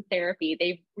been through therapy.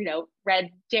 They've, read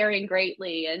Daring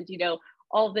Greatly and,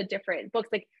 all the different books.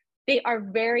 Like they are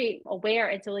very aware.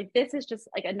 And so this is just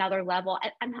like another level.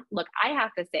 And look, I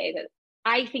have to say that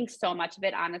I think so much of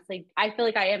it, honestly. I feel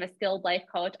like I am a skilled life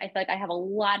coach. I feel like I have a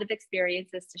lot of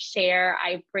experiences to share.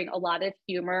 I bring a lot of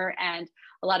humor and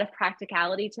a lot of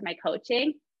practicality to my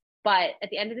coaching. But at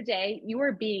the end of the day, you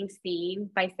are being seen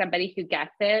by somebody who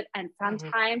gets it. And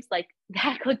sometimes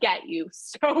that could get you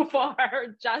so far,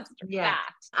 just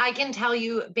that. I can tell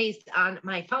you based on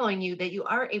my following you that you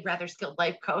are a rather skilled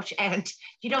life coach and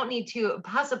you don't need to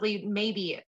possibly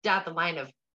maybe dot the line of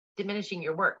diminishing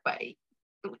your work, but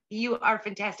you are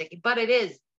fantastic. But it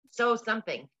is so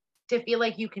something to feel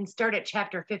like you can start at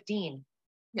chapter 15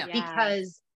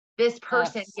 because this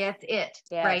person gets it,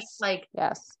 right?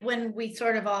 When we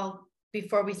sort of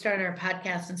before we started our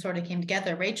podcast and sort of came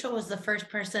together, Rachel was the first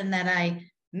person that I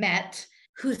met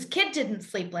whose kid didn't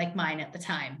sleep like mine at the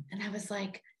time. And I was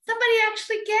like, somebody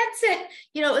actually gets it.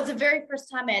 It was the very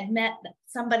first time I had met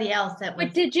somebody else that was.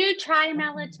 But did you try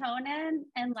melatonin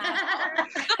and laughter?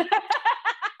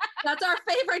 That's our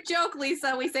favorite joke,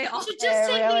 Lisa. We say, "She'll just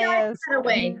take the iPad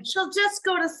away. She'll just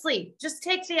go to sleep. Just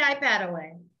take the iPad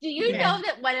away." Do you know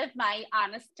that one of my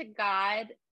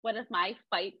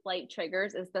fight flight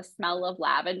triggers is the smell of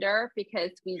lavender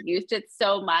because we used it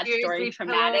so much during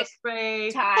traumatic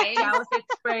times. That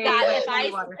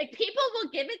people will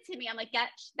give it to me. I'm like, that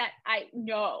I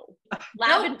know.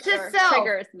 Lavender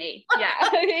triggers me.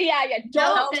 Yeah.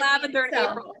 Don't lavender in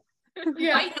April.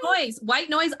 White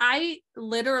noise. I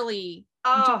literally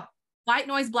white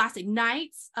noise blasting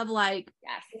nights of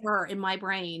horror in my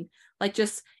brain,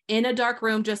 just in a dark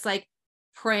room, just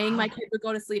praying my kid would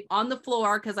go to sleep on the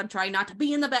floor because I'm trying not to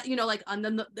be in the bed,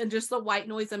 and just the white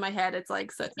noise in my head. It's such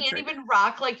you can't even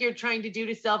rock like you're trying to do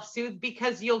to self-soothe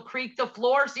because you'll creak the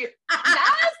floor. So you're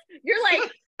you're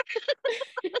like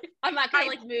I'm not gonna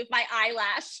like move my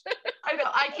eyelash. I know.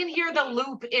 I can hear the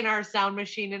loop in our sound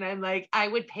machine, and I'm like, I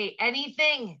would pay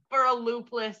anything for a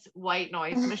loopless white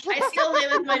noise machine. I still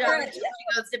live with my daughter. She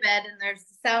goes to bed, and there's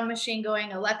a sound machine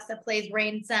going. Alexa plays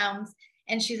rain sounds,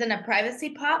 and she's in a privacy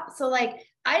pop. So like,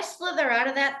 I slither out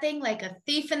of that thing like a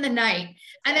thief in the night.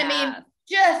 And I mean,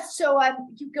 just so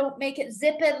you don't make it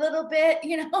zip it a little bit,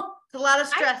 you know, it's a lot of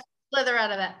stress. Slither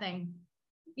out of that thing.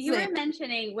 You were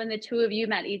mentioning when the two of you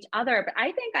met each other, but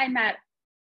I think I met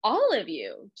all of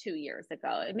you 2 years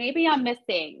ago. Maybe I'm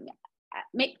missing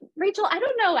Rachel. I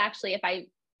don't know actually if I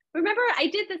remember. I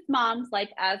did this Moms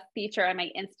Like Us feature on my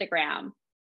Instagram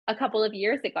a couple of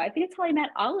years ago. I think it's how I met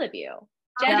all of you.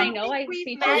 Jen, I know I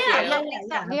featured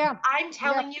you. Yeah. I'm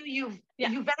telling you, you've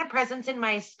been a presence in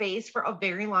my space for a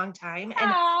very long time.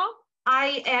 And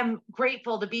I am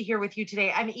grateful to be here with you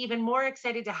today. I'm even more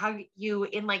excited to hug you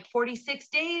in like 46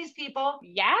 days, people.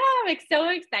 Yeah, I'm so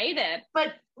excited.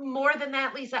 But more than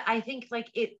that, Lisa, I think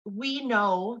we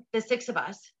know, the six of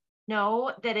us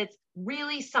know that it's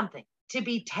really something to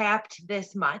be tapped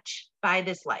this much by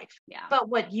this life. Yeah. But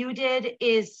what you did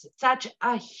is such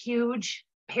a huge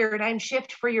paradigm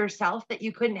shift for yourself that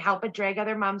you couldn't help but drag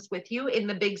other moms with you in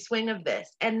the big swing of this.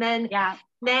 And then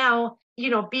now,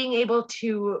 being able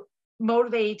to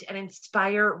motivate and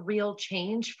inspire real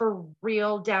change for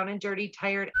real down and dirty,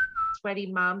 tired,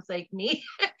 sweaty moms like me.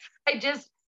 I just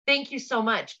thank you so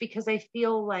much, because I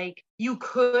feel like you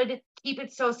could keep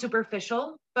it so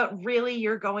superficial, but really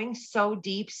you're going so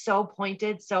deep, so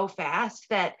pointed, so fast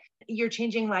that you're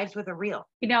changing lives with a real.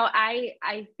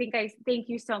 I think I thank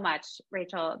you so much,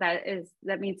 Rachel.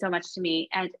 That means so much to me.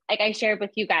 And like I shared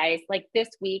with you guys, like this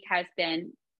week has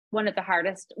been one of the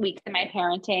hardest weeks in my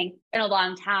parenting in a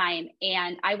long time.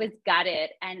 And I was gutted,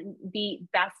 and the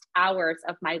best hours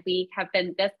of my week have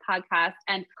been this podcast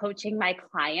and coaching my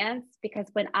clients, because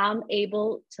when I'm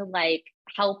able to like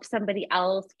help somebody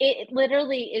else, it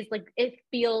literally is like, it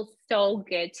feels so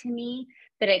good to me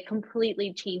that it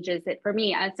completely changes it for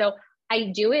me. And so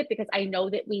I do it because I know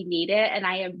that we need it. And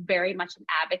I am very much an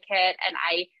advocate, and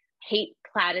I hate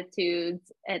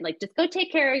platitudes and like, just go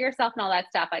take care of yourself and all that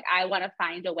stuff. Like, I want to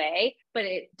find a way, but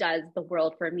it does the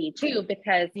world for me too,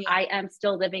 because I am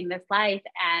still living this life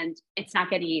and it's not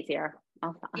getting easier.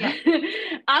 I'm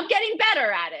getting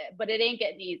better at it, but it ain't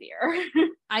getting easier.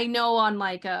 I know on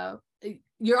like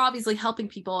you're obviously helping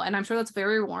people, and I'm sure that's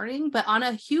very rewarding, but on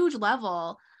a huge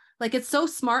level, like, it's so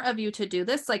smart of you to do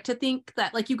this, like to think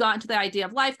that like you got into the idea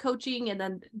of life coaching, and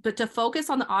then, but to focus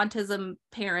on the autism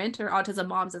parent or autism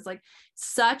moms is like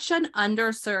such an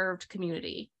underserved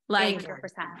community. Like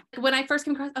 100%. When I first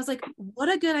came across, I was like,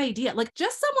 what a good idea. Like,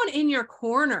 just someone in your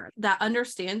corner that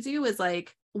understands you is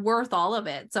like worth all of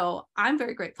it. So I'm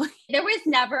very grateful. There was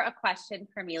never a question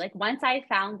for me. Like, once I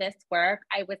found this work,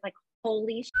 I was like,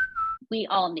 holy shit, we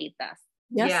all need this.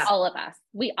 Yes. All of us,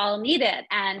 we all need it.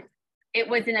 And it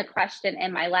wasn't a question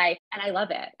in my life, and I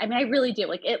love it. I mean, I really do.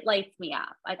 Like, it lights me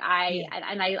up. Like I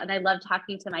love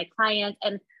talking to my clients,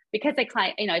 and because I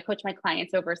coach my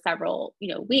clients over several,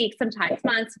 weeks, sometimes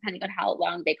months, depending on how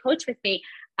long they coach with me.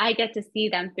 I get to see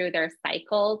them through their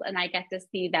cycles, and I get to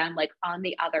see them like on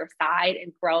the other side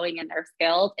and growing in their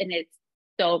skills. And it's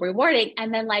so rewarding.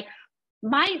 And then like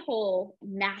my whole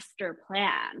master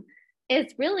plan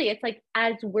is really, it's like,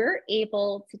 as we're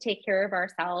able to take care of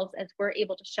ourselves, as we're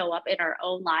able to show up in our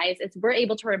own lives, as we're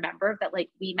able to remember that like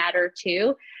we matter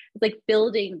too, it's like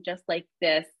building just like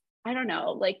this, I don't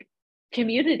know, like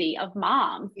community of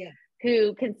moms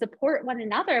who can support one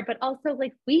another, but also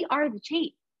like we are the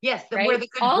change. Yes, right? We're the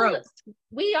good growth.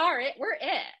 We are it. We're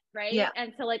it, right? Yeah.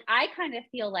 And so like I kind of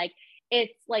feel like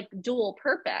it's like dual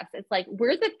purpose. It's like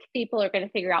we're the people who are going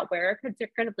to figure out where kids are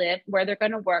going to live, where they're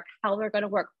going to work, how they're going to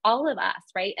work, all of us,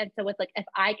 right? And so it's like, if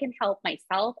I can help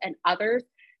myself and others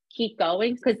keep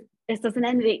going, because this doesn't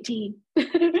end at 18,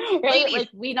 right? Ladies, like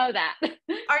we know that.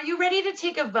 Are you ready to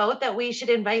take a vote that we should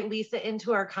invite Lisa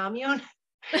into our commune?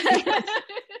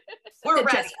 We're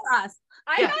ready. Just for us.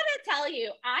 I gotta tell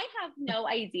you, I have no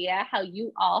idea how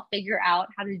you all figure out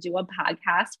how to do a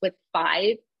podcast with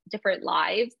 5 different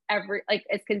lives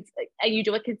you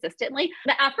do it consistently.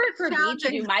 The effort for me to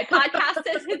do my podcast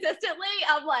consistently,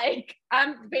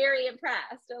 I'm very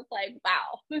impressed. It's like,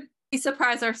 wow. We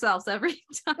surprise ourselves every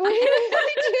time. We're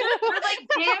like,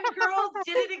 damn, girls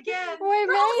did it again. We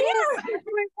made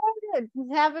it.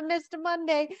 Haven't missed a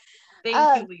Monday.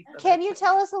 Thank you, Lisa. Can you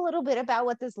tell us a little bit about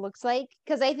what this looks like?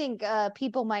 Because I think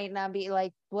people might not be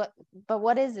like,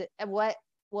 what is it? What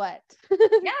What?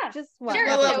 Yeah, Just what? sure.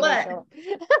 What?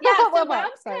 Yeah, so What?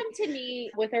 moms Sorry. come to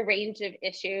me with a range of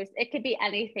issues. It could be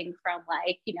anything from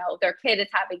like, their kid is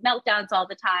having meltdowns all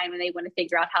the time and they want to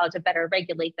figure out how to better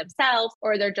regulate themselves,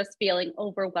 or they're just feeling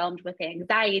overwhelmed with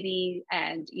anxiety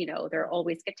and, they're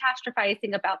always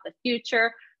catastrophizing about the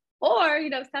future. Or,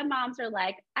 some moms are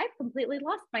like, I've completely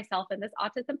lost myself in this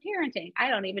autism parenting. I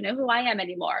don't even know who I am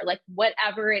anymore. Like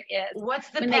whatever it is. What's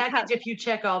the package if you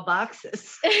check all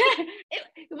boxes?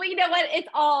 Well, you know what? It's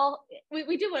all,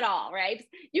 we do it all, right?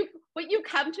 What you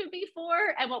come to me for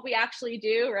and what we actually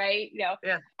do, right? Yeah.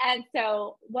 And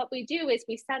so what we do is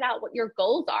we set out what your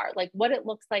goals are, like what it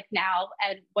looks like now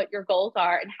and what your goals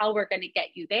are and how we're going to get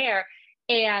you there.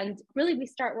 And really we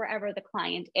start wherever the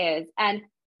client is. And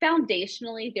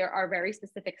foundationally, there are very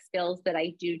specific skills that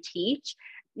I do teach.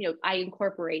 I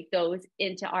incorporate those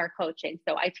into our coaching.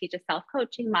 So I teach a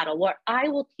self-coaching model where I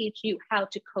will teach you how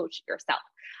to coach yourself.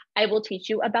 I will teach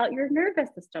you about your nervous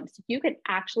system so you can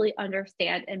actually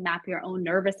understand and map your own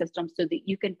nervous system so that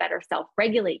you can better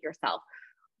self-regulate yourself.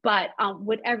 But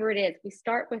whatever it is, we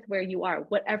start with where you are,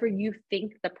 whatever you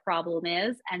think the problem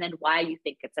is, and then why you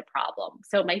think it's a problem.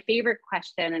 So my favorite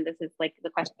question, and this is like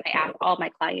the question I ask all my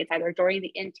clients, either during the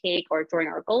intake or during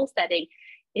our goal setting,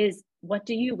 is what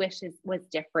do you wish was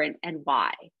different and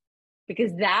why?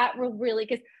 Because that will really,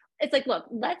 because it's like, look,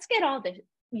 let's get all the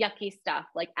yucky stuff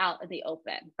like out in the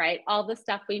open, right? All the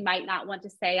stuff we might not want to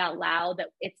say out loud that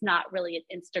it's not really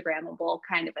an Instagrammable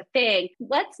kind of a thing.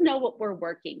 Let's know what we're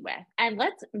working with and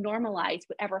let's normalize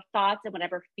whatever thoughts and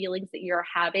whatever feelings that you're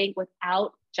having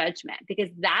without judgment, because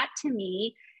that to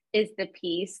me is the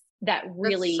piece that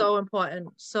really— That's so important.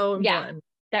 So important.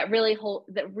 Yeah, that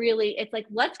really, it's like,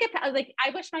 let's get like, I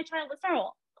wish my child was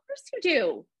normal. Of course you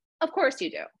do. Of course you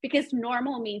do. Because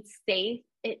normal means safe.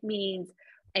 It means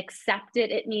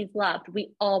accepted. It means loved.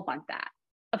 We all want that.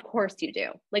 Of course you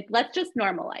do. Like, let's just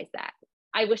normalize that.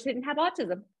 I wish they didn't have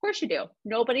autism. Of course you do.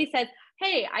 Nobody says,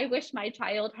 hey, I wish my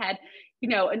child had,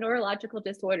 a neurological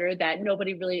disorder that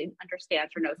nobody really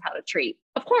understands or knows how to treat.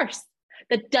 Of course.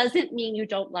 That doesn't mean you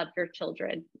don't love your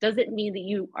children. Doesn't mean that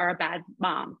you are a bad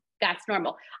mom. That's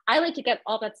normal. I like to get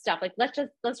all that stuff. Like, let's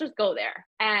just go there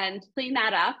and clean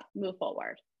that up, move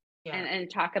forward, and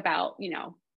talk about,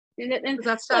 And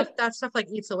that stuff like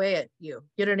eats away at you.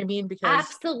 You know what I mean? Because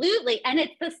absolutely. And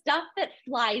it's the stuff that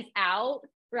flies out,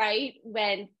 right,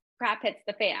 when crap hits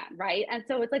the fan, right? And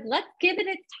so it's like, let's give it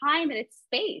its time and its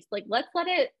space. Like, let's let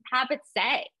it have its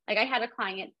say. Like, I had a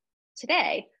client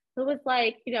today who was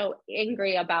like,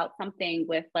 angry about something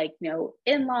with like,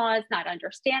 in-laws not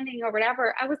understanding or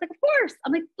whatever. I was like, of course.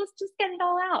 I'm like, let's just get it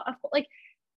all out. Like,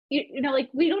 like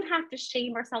we don't have to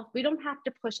shame ourselves. We don't have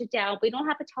to push it down. We don't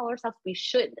have to tell ourselves we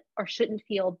should or shouldn't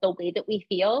feel the way that we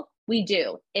feel. We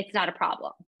do. It's not a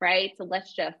problem, right? So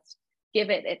let's just give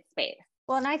it its space.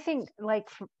 Well, and I think like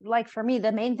for me,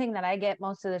 the main thing that I get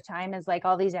most of the time is like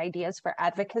all these ideas for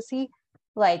advocacy.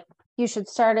 Like, you should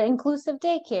start an inclusive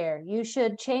daycare. You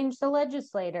should change the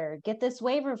legislator, get this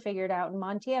waiver figured out in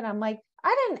Montana. I'm like,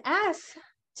 I didn't ask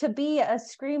to be a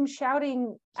scream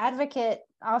shouting advocate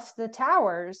off the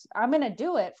towers. I'm going to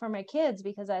do it for my kids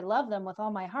because I love them with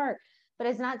all my heart. But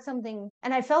it's not something,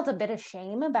 and I felt a bit of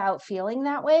shame about feeling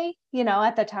that way,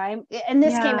 at the time. And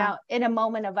this came out in a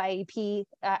moment of IEP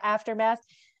aftermath,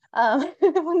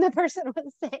 when the person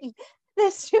was saying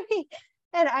this to me.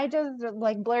 And I just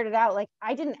like blurted out, like,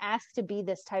 I didn't ask to be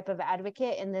this type of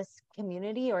advocate in this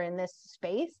community or in this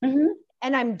space. Mm-hmm.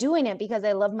 And I'm doing it because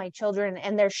I love my children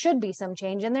and there should be some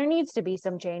change and there needs to be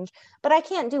some change. But I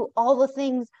can't do all the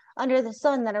things under the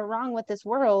sun that are wrong with this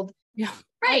world. Yeah.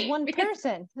 Right. As one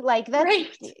person. Like,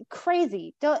 that's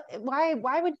crazy.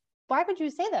 Why would you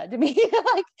say that to me?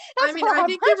 Like, I mean, I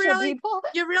think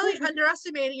you're really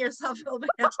underestimating yourself a little bit.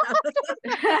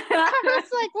 I was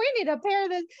like, we need to pair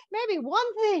this, maybe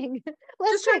one thing.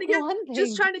 Let's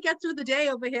just trying to get through the day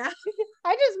over here.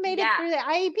 I just made it through the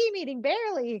IEP meeting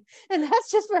barely, and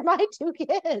that's just for my 2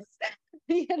 kids.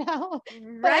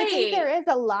 But I think there is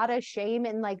a lot of shame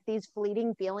in like these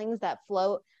fleeting feelings that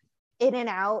float in and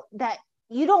out, that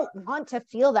you don't want to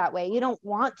feel that way. You don't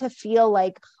want to feel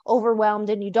like overwhelmed,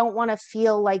 and you don't want to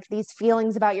feel like these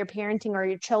feelings about your parenting or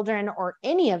your children or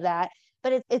any of that.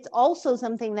 But it's also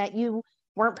something that you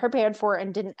weren't prepared for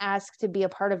and didn't ask to be a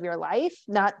part of your life.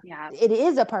 It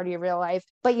is a part of your real life,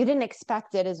 but you didn't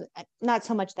expect it, as not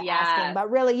so much the asking,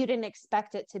 but really you didn't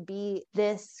expect it to be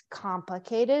this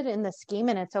complicated in the scheme.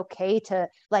 And it's okay to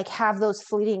like have those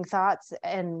fleeting thoughts.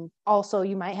 And also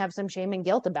you might have some shame and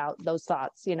guilt about those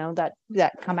thoughts,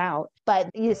 that come out, but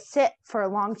you sit for a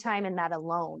long time in that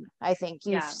alone. I think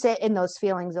you sit in those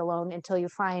feelings alone until you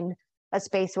find a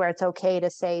space where it's okay to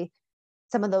say,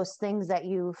 some of those things that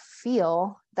you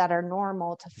feel that are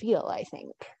normal to feel, I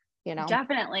think, you know.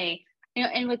 Definitely. You know,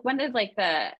 and like one of like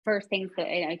the first things that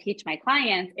I teach my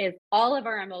clients is all of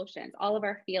our emotions, all of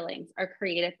our feelings are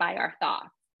created by our thoughts.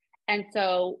 And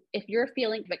so if you're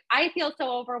feeling like, I feel so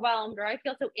overwhelmed or I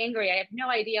feel so angry, I have no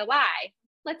idea why,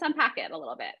 let's unpack it a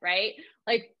little bit, right?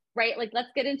 Right? Like,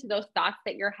 let's get into those thoughts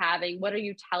that you're having. What are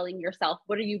you telling yourself?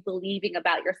 What are you believing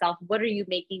about yourself? What are you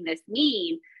making this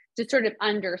mean? To sort of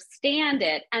understand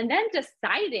it, and then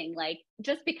deciding, like,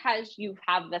 just because you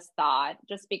have this thought,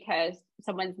 just because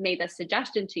someone's made a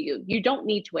suggestion to you, you don't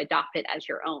need to adopt it as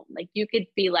your own. Like, you could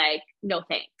be like, no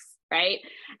thanks, right?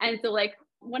 And so like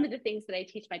one of the things that I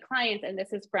teach my clients, and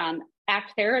this is from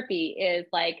ACT therapy, is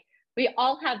like, we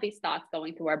all have these thoughts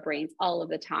going through our brains all of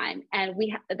the time, and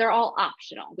they're all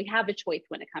optional. We have a choice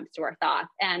when it comes to our thoughts.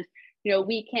 And you know,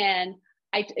 we can,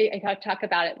 I talk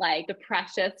about it like the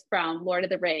Precious from Lord of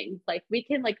the Rings. Like, we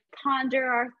can like ponder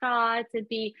our thoughts and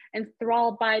be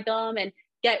enthralled by them and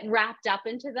get wrapped up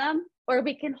into them, or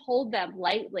we can hold them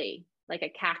lightly like a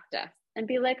cactus and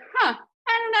be like, I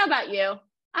don't know about you.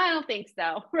 I don't think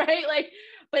so. Right. Like,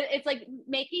 but it's like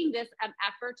making this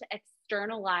effort to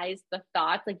externalize the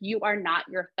thoughts. Like, you are not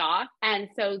your thoughts. And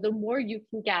so the more you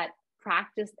can get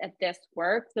practice at this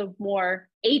work, the more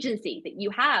agency that you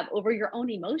have over your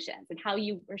own emotions and how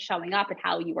you are showing up and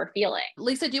how you are feeling.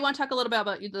 Lisa, do you want to talk a little bit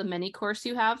about the mini course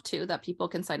you have too that people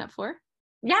can sign up for?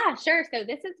 Yeah, sure. So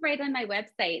this is right on my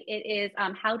website. It is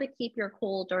how to keep your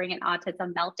cool during an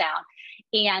autism meltdown.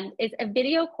 And it's a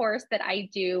video course that I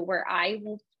do where I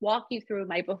will walk you through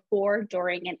my before,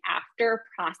 during, and after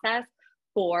process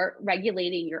for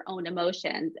regulating your own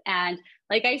emotions. And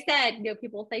like I said, you know,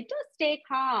 people say, just stay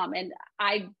calm. And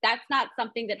that's not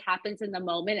something that happens in the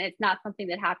moment. It's not something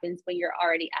that happens when you're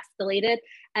already escalated.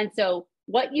 And so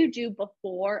what you do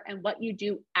before and what you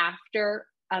do after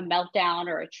a meltdown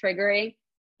or a triggering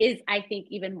is, I think,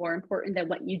 even more important than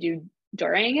what you do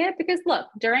during it. Because look,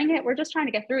 during it, we're just trying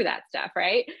to get through that stuff,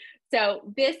 right? So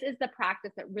this is the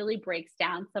practice that really breaks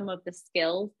down some of the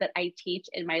skills that I teach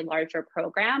in my larger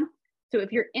program. So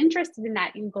if you're interested in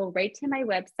that, you can go right to my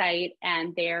website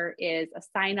and there is a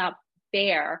sign up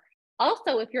there.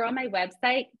 Also, if you're on my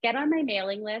website, get on my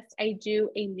mailing list. I do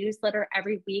a newsletter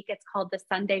every week. It's called the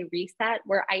Sunday Reset,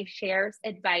 where I share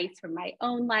advice from my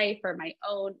own life or my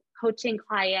own coaching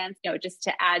clients, you know, just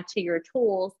to add to your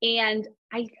tools. And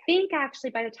I think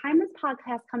actually by the time this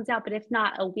podcast comes out, but if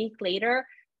not, a week later,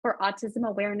 for Autism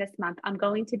Awareness Month, I'm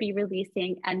going to be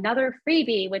releasing another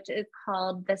freebie, which is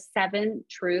called The 7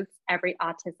 Truths Every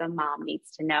Autism Mom Needs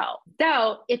to Know.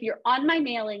 So if you're on my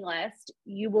mailing list,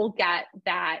 you will get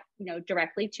that, you know,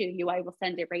 directly to you. I will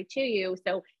send it right to you.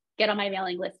 So get on my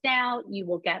mailing list now. You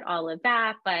will get all of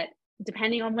that. But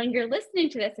depending on when you're listening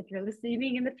to this, if you're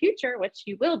listening in the future, which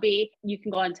you will be, you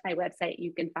can go onto my website.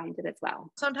 You can find it as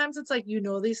well. Sometimes it's like, you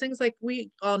know, these things, like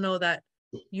we all know that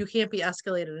you can't be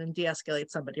escalated and de-escalate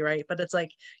somebody, right? But it's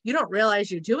like, you don't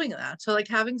realize you're doing that. So like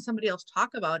having somebody else talk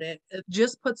about it, it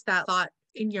just puts that thought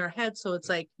in your head. So it's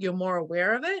like, you're more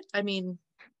aware of it. I mean,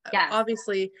 Yes.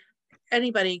 Obviously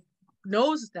anybody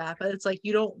knows that, but it's like,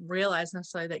 you don't realize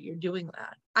necessarily that you're doing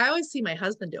that. I always see my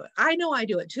husband do it. I know I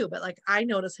do it too, but like, I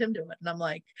notice him do it and I'm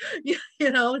like,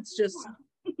 you know, it's just,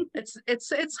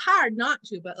 it's hard not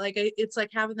to, but like, it's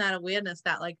like having that awareness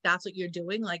that like, that's what you're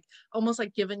doing, like almost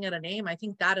like giving it a name. I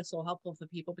think that is so helpful for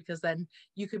people, because then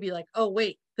you could be like, oh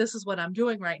wait, this is what I'm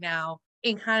doing right now,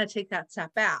 and kind of take that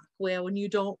step back, where when you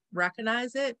don't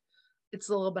recognize it, it's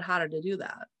a little bit harder to do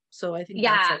that. So I think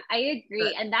I agree.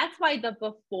 Good. And that's why the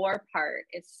before part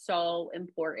is so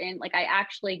important. Like, I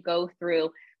actually go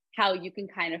through how you can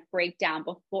kind of break down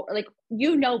before, like,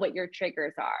 you know what your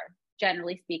triggers are,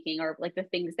 generally speaking, or like the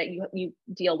things that you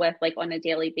deal with like on a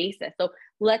daily basis. So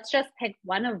let's just pick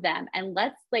one of them and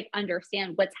let's like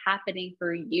understand what's happening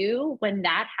for you when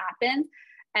that happens.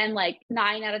 And like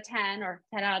 9 out of 10 or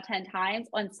 10 out of 10 times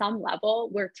on some level,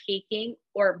 we're taking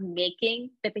or making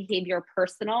the behavior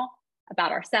personal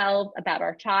about ourselves, about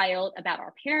our child, about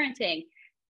our parenting.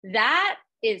 That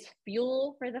is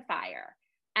fuel for the fire.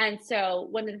 And so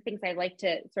one of the things I like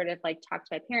to sort of like talk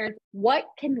to my parents, what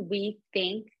can we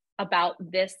think about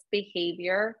this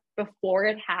behavior before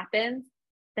it happens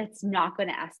that's not going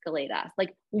to escalate us?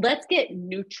 Like, let's get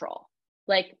neutral.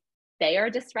 Like, they are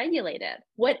dysregulated,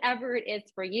 whatever it is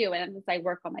for you. And as I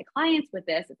work on my clients with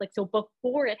this, it's like, so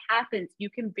before it happens, you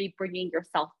can be bringing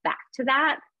yourself back to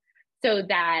that, so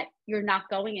that you're not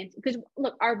going into, because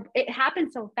look, it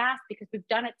happens so fast because we've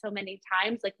done it so many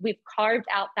times. Like, we've carved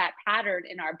out that pattern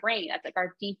in our brain. That's like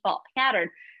our default pattern.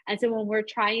 And so when we're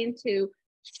trying to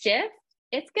shift,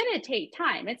 it's going to take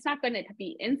time. It's not going to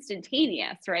be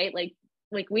instantaneous, right? Like,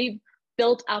 like we've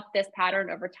built up this pattern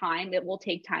over time. It will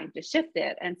take time to shift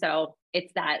it. And so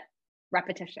it's that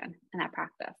repetition and that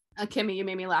practice. Kimmy, you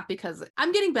made me laugh because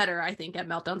I'm getting better, I think, at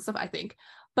meltdown stuff, I think.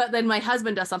 But then my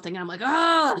husband does something and I'm like,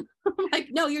 oh, I'm like,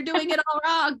 no, you're doing it all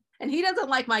wrong. And he doesn't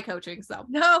like my coaching. So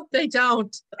No, they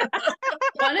don't.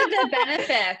 One of the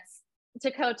benefits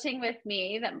to coaching with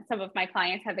me that some of my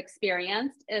clients have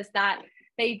experienced is that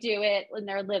they do it in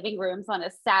their living rooms on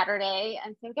a Saturday.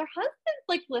 And so their husband's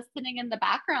like listening in the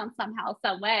background somehow,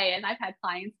 some way. And I've had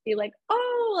clients be like,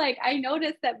 oh, like I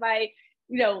noticed that my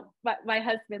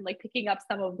husband like picking up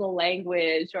some of the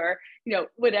language or,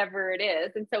 whatever it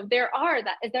is. And so there's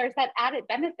that added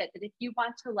benefit that if you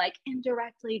want to like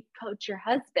indirectly coach your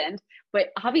husband, but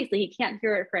obviously he can't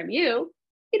hear it from you,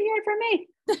 he can hear it from me.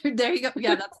 There you go.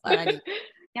 Yeah, that's what I need.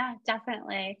 Yeah,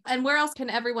 definitely. And where else can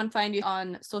everyone find you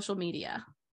on social media?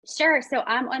 Sure. So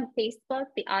I'm on Facebook,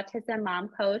 the Autism Mom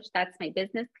Coach. That's my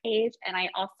business page. And I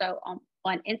also on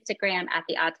Instagram at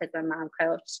the Autism Mom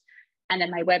Coach. And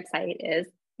then my website is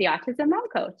the Autism Mom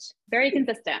Coach. Very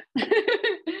consistent.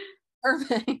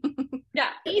 Perfect. Yeah.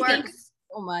 Thanks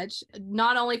so much.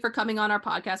 Not only for coming on our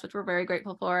podcast, which we're very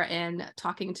grateful for, and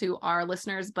talking to our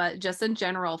listeners, but just in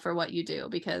general for what you do,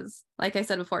 because like I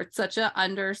said before, it's such an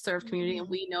underserved community and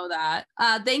we know that.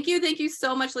 Thank you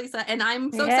so much, Lisa. And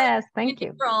I'm so excited. Thank you.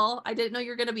 April. I didn't know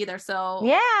you were going to be there. So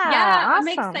yeah, awesome. I'm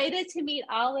excited to meet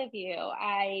all of you.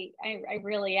 I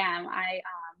really am. I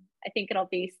think it'll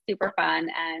be super fun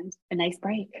and a nice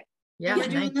break. Yeah, we're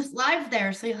doing this live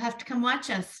there, so you'll have to come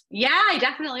watch us. Yeah, I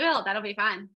definitely will. That'll be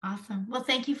fun. Awesome. Well,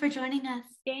 thank you for joining us.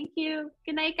 Thank you.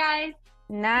 Good night, guys.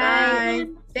 Night. Bye.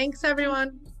 Thanks,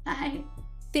 everyone. Bye.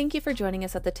 Thank you for joining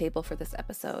us at the table for this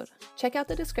episode. Check out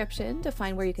the description to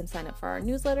find where you can sign up for our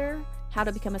newsletter, how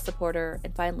to become a supporter,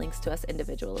 and find links to us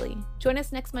individually. Join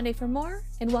us next Monday for more,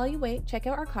 and while you wait, check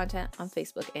out our content on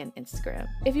Facebook and Instagram.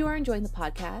 If you are enjoying the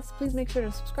podcast, please make sure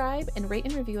to subscribe and rate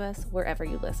and review us wherever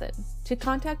you listen. To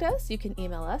contact us, you can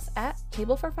email us at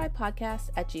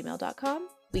tablefor5podcast@gmail.com.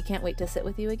 We can't wait to sit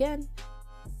with you again.